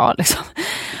jobbar kvar liksom.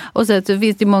 Och så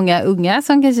finns det många unga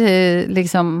som kanske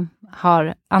liksom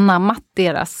har anammat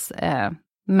deras.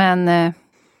 Men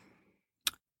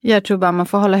jag tror bara man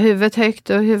får hålla huvudet högt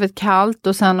och huvudet kallt.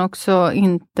 Och sen också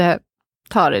inte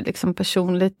ta det liksom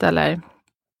personligt eller...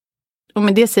 Och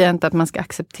med det säger jag inte att man ska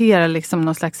acceptera liksom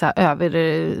någon slags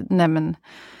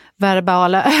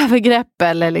verbala övergrepp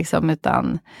eller liksom,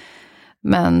 utan,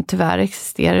 men tyvärr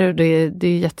existerar det, det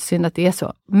är jättesynd att det är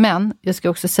så. Men jag ska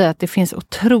också säga att det finns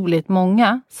otroligt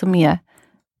många som är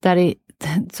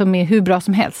hur bra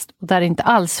som helst och där det inte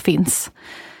alls finns.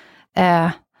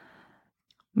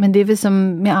 Men det är väl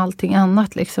som med allting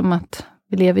annat liksom, att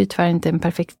vi lever ju tyvärr inte i en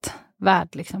perfekt värld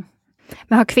liksom.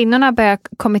 Men har kvinnorna börjat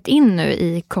kommit in nu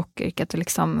i kockyrket och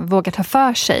liksom vågat ta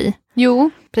för sig?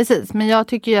 Jo, precis. Men jag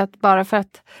tycker ju att bara för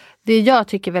att det jag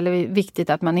tycker är väldigt viktigt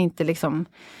att man inte liksom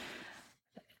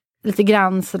lite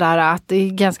grann sådär att det är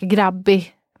ganska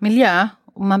grabbig miljö.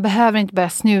 Och man behöver inte börja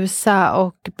snusa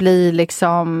och bli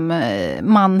liksom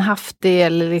manhaftig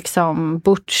eller liksom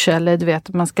butch eller du vet,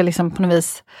 man ska liksom på något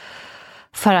vis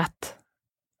för att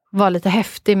vara lite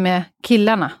häftig med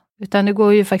killarna. Utan det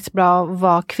går ju faktiskt bra att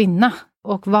vara kvinna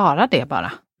och vara det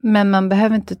bara. Men man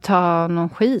behöver inte ta någon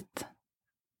skit,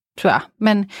 tror jag.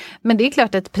 Men det är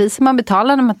klart att priset man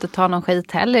betalar när man inte tar någon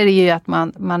skit heller är ju att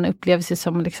man upplever sig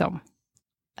som liksom...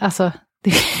 Alltså...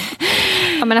 Det,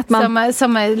 ja, men att man...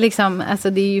 som liksom... Alltså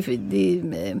det är ju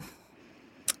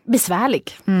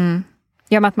besvärlig.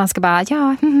 Ja, men att man ska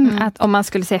bara... Att om man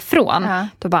skulle säga från,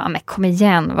 då bara, men kom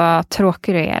igen, vad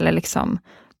tråkig du är. Eller liksom...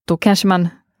 Då kanske man...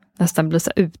 nästan blir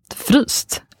så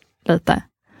utfryst lite.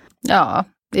 Ja,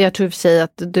 jag tror för sig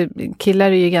att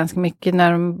killar är ju ganska mycket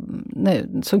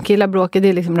som killar bråkar, det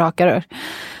är liksom raka rör.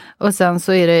 Och sen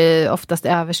så är det oftast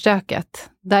överstökat.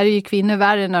 Där är ju kvinnor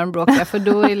värre när de bråkar, för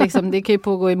då är liksom, det kan ju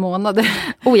pågå i månader.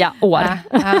 Oh ja, år.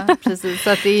 Ja, precis. Så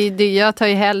att jag tar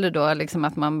ju hellre då liksom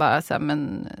att man bara så här,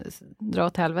 men dra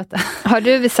åt helvete. Har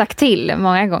du sagt till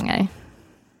många gånger?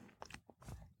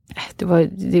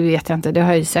 Det vet jag inte, det har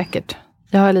jag ju säkert.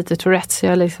 Jag har lite Tourettes, så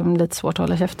jag har liksom lite svårt att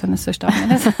hålla käften i största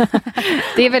allmänhet.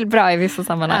 Det är väl bra i vissa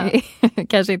sammanhang. Ja.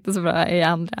 Kanske inte så bra i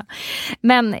andra.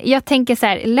 Men jag tänker så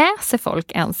här, läser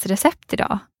folk ens recept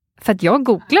idag? För att jag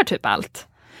googlar typ allt.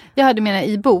 Ja, du menar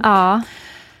i bok? Ja.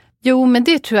 Jo, men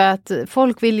det tror jag att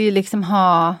folk vill ju liksom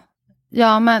ha...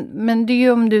 Ja, men det är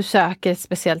ju om du söker ett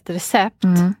speciellt recept.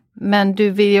 Men du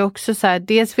vill ju också så här,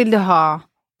 dels vill du ha...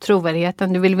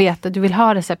 trovärdigheten, du vill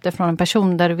ha recepter från en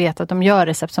person där du vet att de gör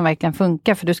recept som verkligen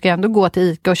funkar, för du ska ändå gå till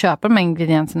ICA och köpa de här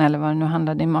ingredienserna eller vad det nu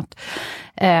handlar din mat.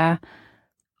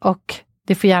 Och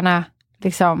det får gärna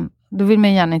liksom, då vill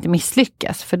man gärna inte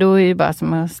misslyckas, för då är det bara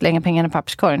som att slänga pengarna i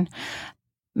papperskorgen.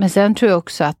 Men sen tror jag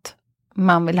också att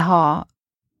man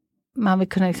vill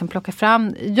kunna liksom plocka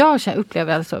fram, jag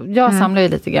upplever alltså, jag samlar ju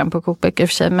lite grann på kokböcker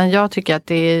för sig, men jag tycker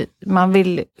att man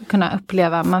vill kunna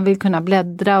uppleva, man vill kunna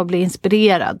bläddra och bli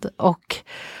inspirerad,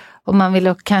 och man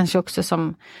vill kanske också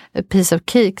som A Piece of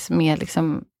Cake, som är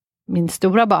liksom min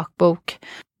stora bakbok,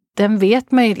 den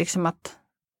vet man ju liksom att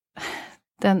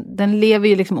den lever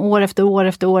ju liksom år efter år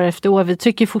efter år efter år. Vi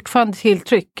trycker fortfarande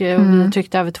tilltryck och vi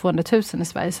tryckte över 200 000 i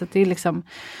Sverige, så det är liksom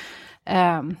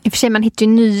I och för sig, man hittar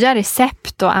ju nya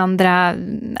recept och andra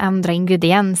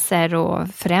ingredienser och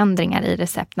förändringar i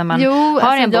recept när man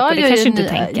har en bok och det kanske inte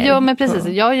tänker. Jo, men precis.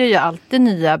 Jag gör ju alltid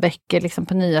nya böcker liksom,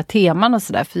 på nya teman och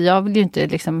sådär. För jag vill ju inte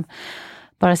liksom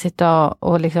bara sitta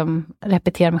och liksom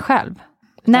repetera mig själv.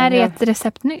 När är ett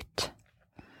recept nytt?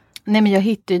 Nej, men jag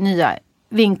hittar ju nya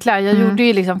vinklar. Jag gjorde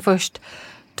ju liksom först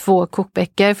 2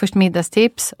 kokböcker. Först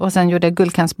middagstips och sen gjorde jag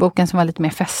Guldkantsboken som var lite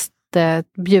mer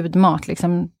bjudmat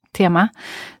liksom. Tema.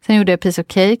 Sen gjorde jag Piece of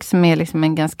Cake som är liksom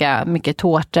en ganska mycket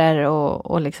tårtor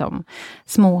och liksom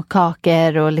små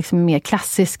kakor och liksom mer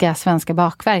klassiska svenska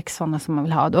bakverk, sådana som man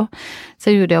vill ha då.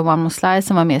 Sen gjorde jag One More Slice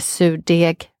som var mer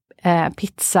surdeg,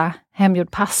 pizza,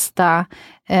 hemgjord pasta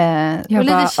och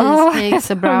lite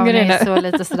cheesecakes och brownies och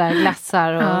lite sådär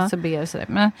glassar och sorbet och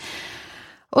sådär.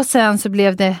 Och sen så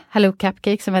blev det Hello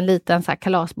Cupcake som en liten så här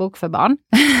kalasbok för barn.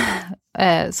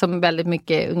 Som väldigt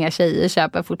mycket unga tjejer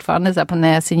köper fortfarande så här, på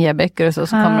nässignerböcker och så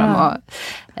kommer de och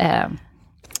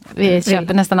vi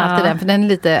köper nästan alltid den, för den är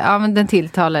lite, men den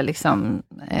tilltalar liksom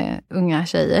unga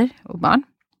tjejer och barn.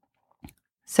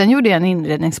 Sen gjorde jag en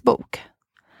inredningsbok.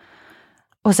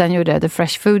 Och sen gjorde jag The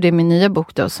Fresh Food i min nya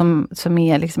bok då, som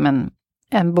är liksom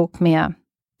en bok med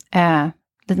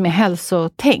lite mer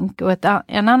hälsotänk. Och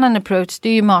en annan approach, det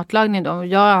är ju matlagning då.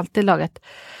 Jag har alltid lagat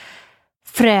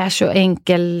fräsch och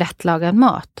enkel lättlagad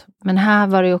mat. Men här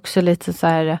var det också lite så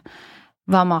här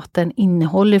vad maten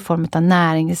innehåller i form av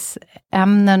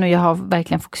näringsämnen. Och jag har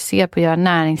verkligen fokuserat på att göra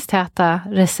näringstäta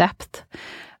recept.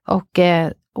 Och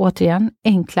återigen,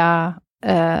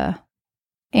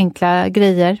 enkla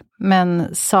grejer.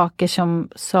 Men saker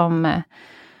som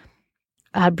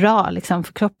är bra liksom,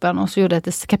 för kroppen. Och så gjorde jag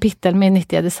ett kapitel med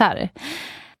nyttiga desserter.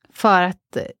 För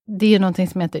att det är ju någonting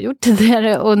som jag inte har gjort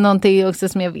tidigare. Och någonting också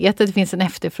som jag vet att det finns en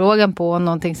efterfrågan på. Och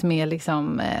någonting som är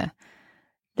liksom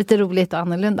lite roligt och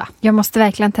annorlunda. Jag måste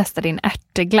verkligen testa din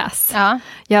ärteglass. Ja.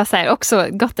 Jag har så här också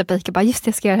gått upp och bara, just det,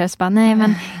 jag ska göra det. Så bara, nej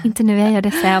men inte nu, jag gör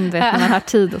det sen. Vet, när man har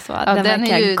tid och så. Ja, den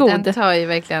är ju god. Den tar ju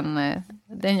verkligen...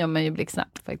 Den gör man ju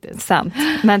blixtsnabbt faktiskt. Sant.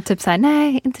 Men typ så här,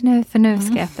 nej inte nu, för nu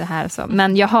ska jag efter det här och så.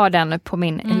 Men jag har den på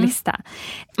min lista.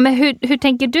 Men hur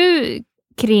tänker du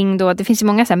kring då, det finns ju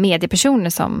många så här mediepersoner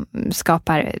som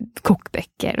skapar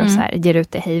kokböcker och så här, ger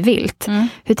ut det hej vilt.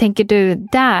 Hur tänker du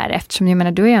där, eftersom jag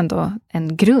menar, du är ju ändå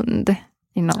en grund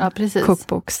inom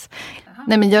kokboks.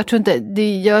 Nej, men jag tror inte,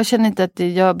 jag känner inte att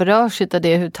jag berörs av det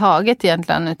överhuvudtaget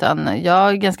egentligen, utan jag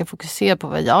är ganska fokuserad på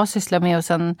vad jag sysslar med och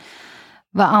sen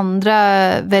vad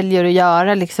andra väljer att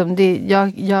göra. Liksom.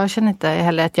 Jag känner inte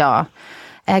heller att jag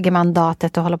äger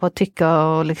mandatet att hålla på att tycka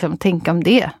och liksom tänka om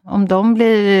det. Om de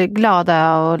blir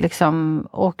glada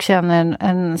och känner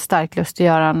en stark lust att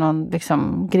göra någon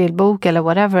liksom, grillbok eller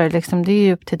whatever, liksom, det är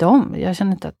ju upp till dem. Jag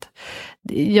känner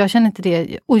inte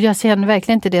det, och jag ser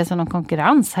verkligen inte det som någon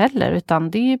konkurrens heller,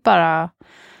 utan det är ju bara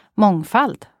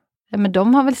mångfald. Men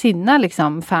de har väl sina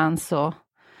liksom, fans och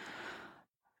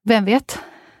vem vet?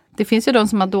 Det finns ju de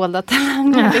som har dolda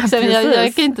talanger. Liksom.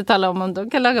 Jag kan inte tala om de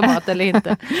kan laga mat eller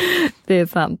inte. Det är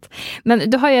sant. Men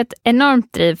du har ju ett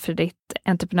enormt driv för ditt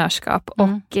entreprenörskap.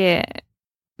 Och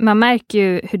man märker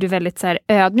ju hur du är väldigt så här,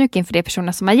 ödmjuk inför de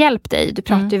personer som har hjälpt dig. Du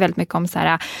pratar ju väldigt mycket om så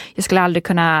här, jag skulle aldrig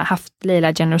kunna haft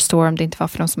Leila General Store om det inte var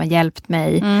för de som har hjälpt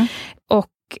mig. Och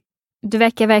du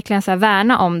verkar verkligen så här,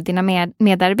 värna om dina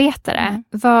medarbetare.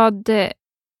 Vad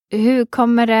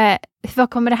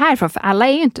kommer det här ifrån? För alla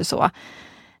är ju inte så.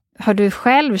 Har du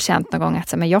själv känt någon gång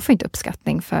att men jag får inte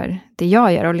uppskattning för det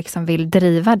jag gör och liksom vill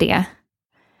driva det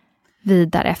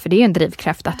vidare? För det är ju en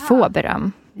drivkraft att få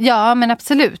beröm. Ja, men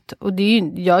absolut. Och det är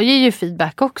ju, jag ger ju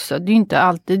feedback också. Det är ju inte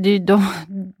alltid,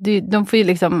 de får ju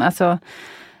liksom,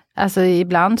 alltså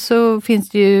ibland så finns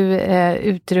det ju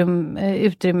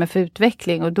utrymme för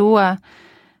utveckling och då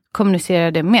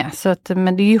kommunicerar det med. Så att,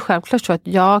 men det är ju självklart så att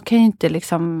jag kan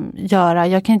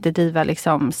inte driva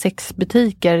liksom 6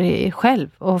 butiker själv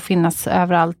och finnas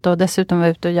överallt och dessutom vara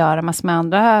ute och göra massor med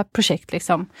andra projekt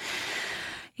liksom.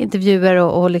 Intervjuer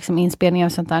och liksom inspelningar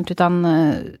och sånt där, utan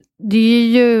det är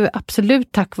ju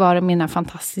absolut tack vare mina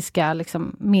fantastiska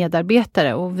liksom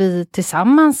medarbetare och vi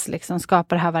tillsammans liksom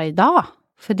skapar det här varje dag.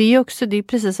 För det är ju också, det är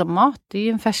precis som mat, det är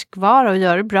ju en färskvara och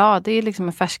gör det bra, det är liksom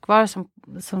en färskvara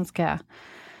som ska.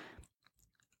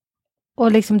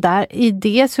 Och liksom där, i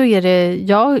det så är det,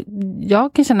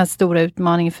 jag kan känna att stora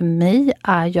utmaningen för mig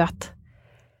är ju att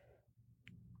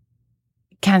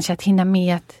kanske att hinna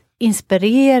med att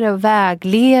inspirera och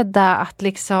vägleda, att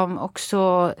liksom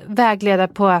också vägleda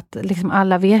på att liksom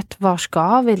alla vet var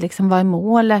ska vi, liksom vad är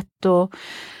målet och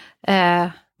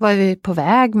vad är vi på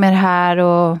väg med det här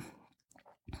och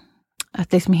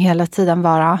att liksom hela tiden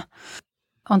vara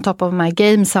on top of my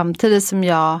game samtidigt som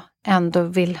jag ändå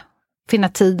vill finna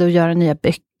tid att göra nya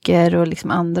böcker och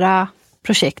liksom andra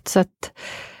projekt. Så att,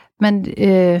 men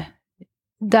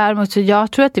däremot så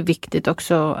jag tror att det är viktigt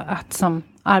också att som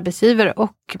arbetsgivare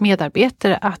och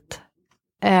medarbetare att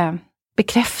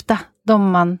bekräfta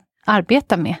de man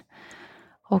arbetar med.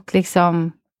 Och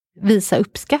liksom visa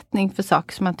uppskattning för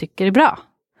saker som man tycker är bra.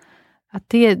 Att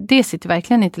det sitter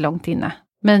verkligen inte långt inne.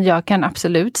 Men jag kan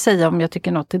absolut säga om jag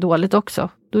tycker något är dåligt också.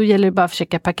 Då gäller det bara att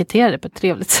försöka paketera det på ett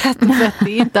trevligt sätt. För att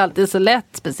det är inte alltid så lätt.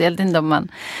 Speciellt inte om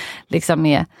man liksom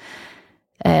är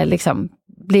liksom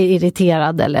blir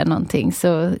irriterad eller någonting.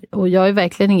 Så, och jag är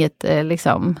verkligen inget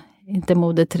liksom inte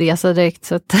Moder Teresa direkt.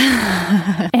 Så att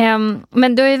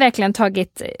men du har ju verkligen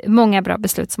tagit många bra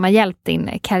beslut som har hjälpt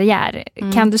din karriär.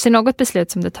 Kan du se något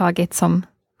beslut som du tagit som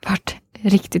varit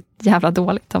riktigt jävla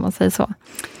dåligt, om man säger så?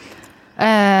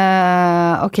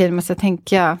 Okej, det måste jag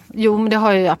tänka. Jo, men det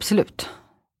har jag ju absolut.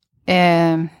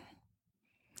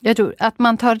 Jag tror att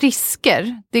man tar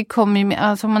risker. Det kommer ju med,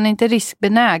 alltså om man inte är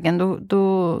riskbenägen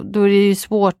då är det ju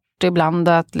svårt ibland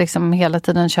att liksom hela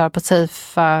tiden köra på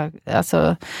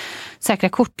säkra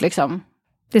kort liksom.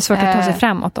 Det är svårt att ta sig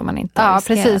framåt om man inte riskerar. Ja,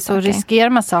 precis. Saker. Och riskerar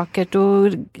man saker, då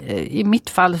i mitt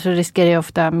fall så riskerar jag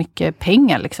ofta mycket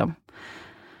pengar liksom.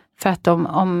 För att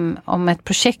om ett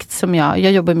projekt som jag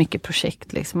jobbar mycket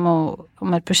projekt liksom, och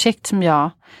om ett projekt som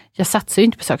jag satsar ju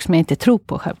inte på saker som jag inte tror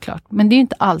på självklart. Men det är ju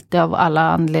inte alltid av alla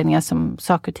anledningar som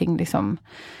saker och ting liksom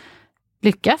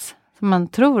lyckas som man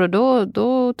tror, och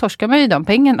då torskar man ju de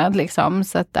pengarna liksom.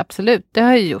 Så att absolut, det har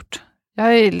jag gjort. Jag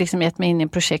har ju liksom gett mig in i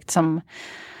ett projekt som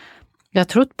jag har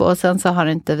trott på, och sen så har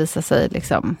det inte visat sig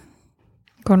liksom.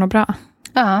 Går det bra?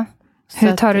 Ja.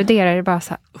 Hur tar du det? Är det bara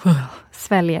så här,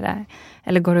 sväljer det?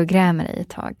 Eller går du och grämer dig ett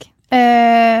tag?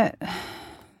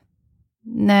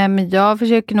 Nej, men jag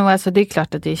försöker nog, alltså det är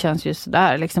klart att det känns ju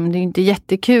sådär liksom, det är inte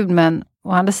jättekul, men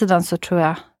å andra sidan så tror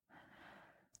jag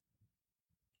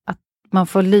att man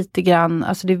får lite grann,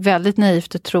 alltså det är väldigt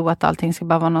naivt att tro att allting ska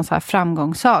bara vara någon så här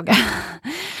framgångssaga.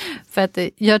 För att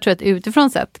jag tror att utifrån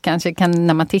sett kanske kan,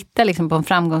 när man tittar liksom på en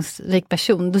framgångsrik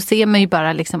person, då ser man ju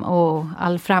bara liksom,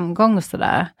 all framgång och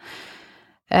sådär.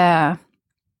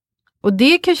 Och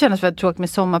det kan kännas väldigt tråkigt med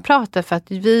sommarpratet, för att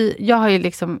jag har ju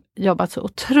liksom jobbat så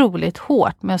otroligt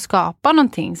hårt med att skapa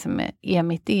någonting som är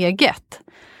mitt eget.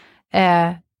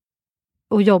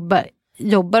 Och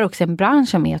jobbar också i en bransch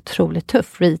som är otroligt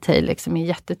tuff. Retail liksom är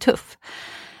jättetuff.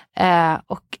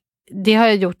 Och det har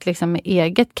jag gjort liksom med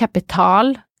eget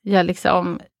kapital. Det är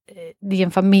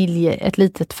ett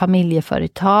litet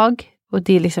familjeföretag. Och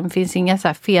det liksom, finns inga så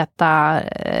här feta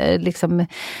liksom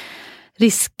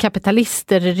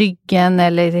riskkapitalister i ryggen,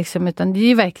 eller liksom, utan det är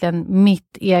ju verkligen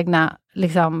mitt egna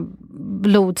liksom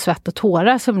blod, svett och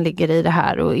tårar som ligger i det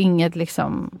här, och inget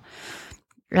liksom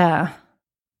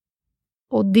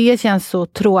och det känns så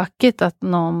tråkigt att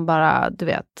någon bara, du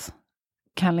vet,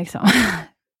 kan liksom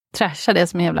trasha det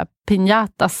som en jävla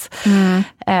piñatas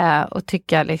och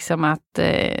tycka liksom att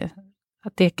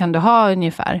det kan du ha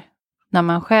ungefär, när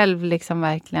man själv liksom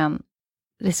verkligen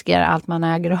riskerar allt man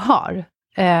äger och har.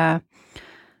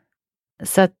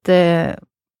 Så att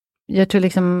jag tror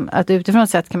liksom att utifrån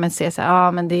sett kan man se så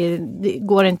här, men det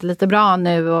går inte lite bra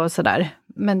nu och sådär.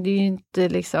 Men det är ju inte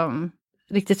liksom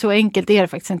riktigt så enkelt, är det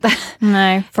faktiskt inte.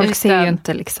 Nej, folk ser ju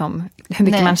inte liksom hur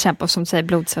mycket man kämpar, som säger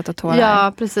blod, svett och tårar.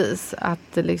 Ja, precis.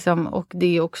 Att liksom, och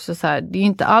det är också så här, det är ju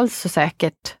inte alls så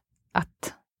säkert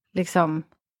att liksom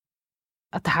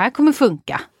att det här kommer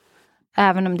funka.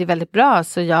 Även om det är väldigt bra,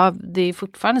 så det är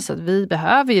fortfarande så att vi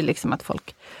behöver ju liksom att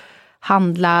folk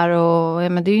handlar,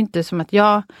 och men det är ju inte som att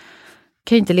jag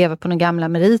kan ju inte leva på några gamla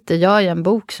meriter. Jag är en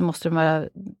bok, så måste den vara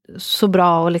så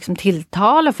bra och liksom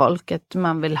tilltala folk att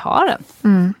man vill ha den.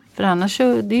 För annars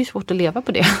så det är ju svårt att leva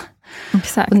på det.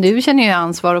 Exakt. Och nu känner jag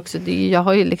ansvar också. Jag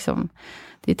har ju liksom,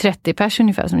 det är 30 personer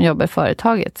ungefär som jobbar i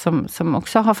företaget som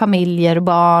också har familjer och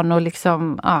barn, och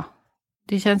liksom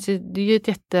det känns ju, det är ju ett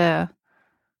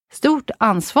jättestort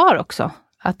ansvar också,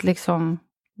 att liksom,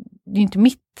 det är inte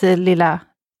mitt lilla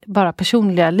bara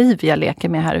personliga liv jag leker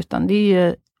med här, utan det är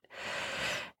ju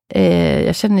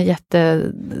jag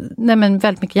känner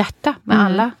väldigt mycket hjärta med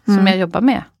alla som jag jobbar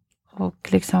med, och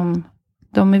liksom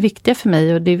de är viktiga för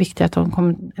mig, och det är viktigt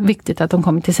att de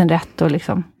kommer till sin rätt, och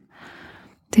liksom.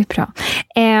 Det är bra.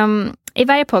 I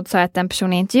varje podd så är att en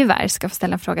person i intervjuar ska få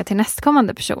ställa en fråga till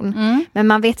nästkommande person. Men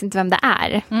man vet inte vem det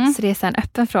är. Så det är så en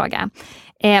öppen fråga.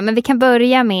 Men vi kan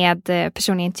börja med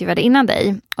personen jag intervjuade innan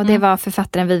dig. Och det var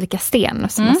författaren Vivica Sten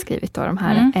som har skrivit då de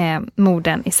här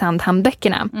morden i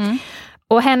Sandhamn-böckerna.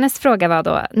 Och hennes fråga var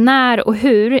då: när och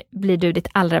hur blir du ditt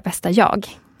allra bästa jag?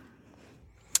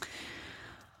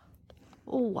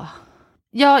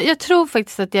 Ja, jag tror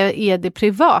faktiskt att jag är det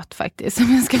privat faktiskt,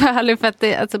 om jag ska vara ärlig. För att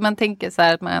det, alltså man tänker så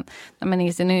här att när man är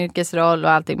i sin yrkesroll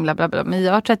och allting bla bla bla. Men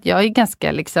jag tror att jag är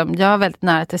ganska liksom, jag är väldigt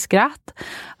nära till skratt.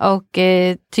 Och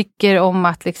tycker om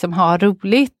att liksom ha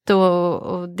roligt.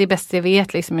 Och det bästa jag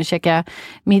vet liksom är att käka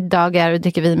middagar och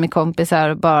dricka vin med kompisar.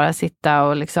 Och bara sitta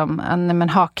och liksom, men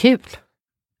ha kul.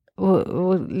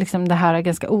 Och liksom det här är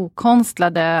ganska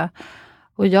okonstlade.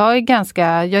 Och jag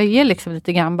är liksom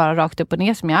lite grann bara rakt upp och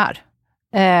ner som jag är.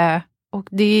 Och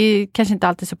det är kanske inte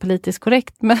alltid så politiskt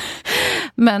korrekt,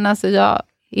 men alltså jag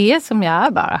är som jag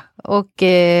är bara. Och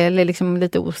liksom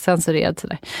lite osensurerad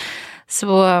sådär.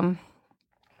 Så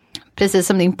precis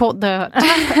som din podd.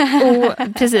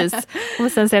 Precis,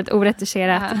 osensurerat,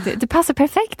 oretuscherat. Det passar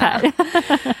perfekt här.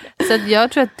 Så att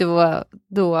jag tror att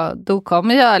då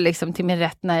kommer jag liksom till min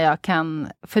rätt när jag kan.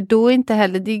 För då inte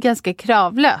heller, det är ganska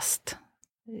kravlöst.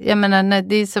 Jag menar, när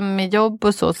det är som med jobb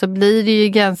och så blir det ju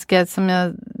ganska som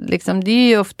jag liksom, det är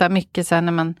ju ofta mycket så här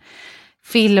när man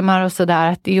filmar och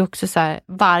sådär, att det är också så här,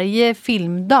 varje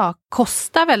filmdag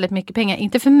kostar väldigt mycket pengar,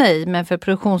 inte för mig men för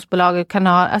produktionsbolag och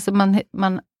kanal, alltså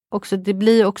man också, det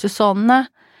blir också sådana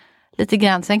lite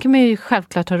grann, sen kan man ju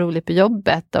självklart ha roligt på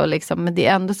jobbet och liksom, men det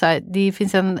är ändå så här, det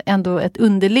finns ändå ett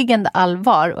underliggande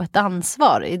allvar och ett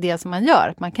ansvar i det som man gör,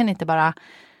 att man kan inte bara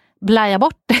blaja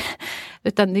bort det.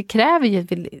 Utan det kräver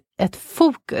ju ett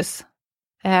fokus.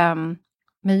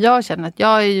 Men jag känner att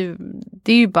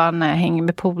det är ju bara när jag hänger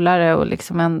med polare och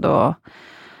liksom ändå,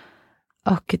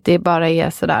 och det bara är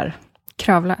sådär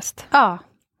kravlöst. Ja.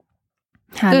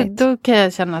 Då kan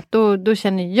jag känna att då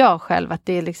känner jag själv att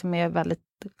det liksom är väldigt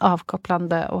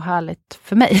avkopplande och härligt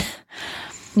för mig.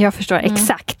 Jag förstår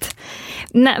exakt.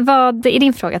 Vad är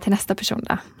din fråga till nästa person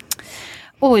då?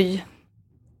 Oj.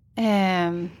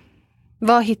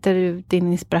 Var hittar du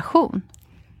din inspiration?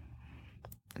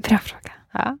 Bra fråga.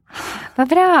 Ja. Vad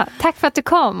bra. Tack för att du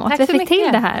kom och Tack att vi så fick till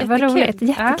mycket. det här. Vad roligt.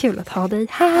 Jättekul att ha dig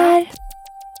här.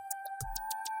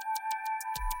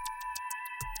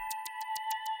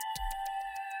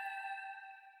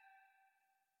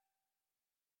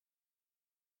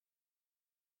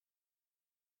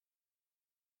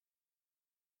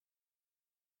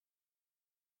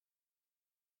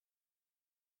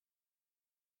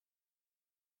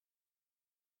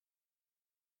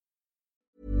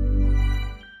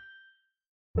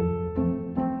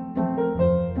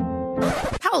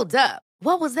 Hold up.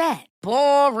 What was that?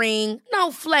 Boring.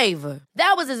 No flavor.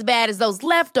 That was as bad as those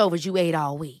leftovers you ate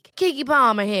all week. Keke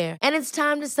Palmer here, and it's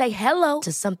time to say hello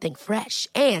to something fresh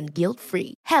and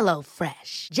guilt-free. Hello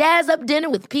Fresh. Jazz up dinner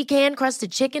with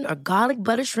pecan-crusted chicken or garlic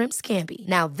butter shrimp scampi.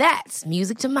 Now that's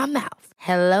music to my mouth.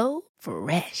 Hello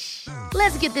Fresh.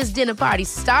 Let's get this dinner party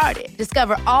started.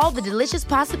 Discover all the delicious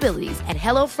possibilities at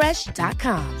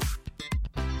hellofresh.com.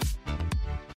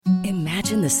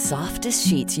 Imagine the softest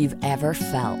sheets you've ever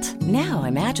felt. Now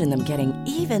imagine them getting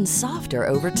even softer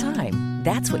over time.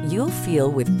 That's what you'll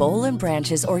feel with Boll &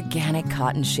 Branch's organic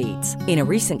cotton sheets. In a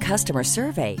recent customer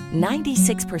survey,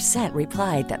 96%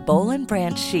 replied that Boll &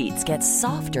 Branch sheets get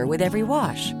softer with every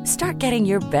wash. Start getting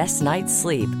your best night's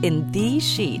sleep in these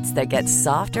sheets that get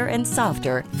softer and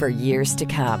softer for years to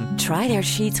come. Try their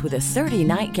sheets with a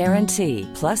 30-night guarantee.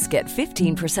 Plus, get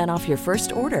 15% off your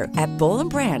first order at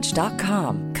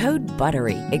bollandbranch.com. Code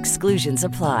BUTTERY. Exclusions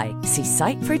apply. See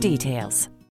site for details.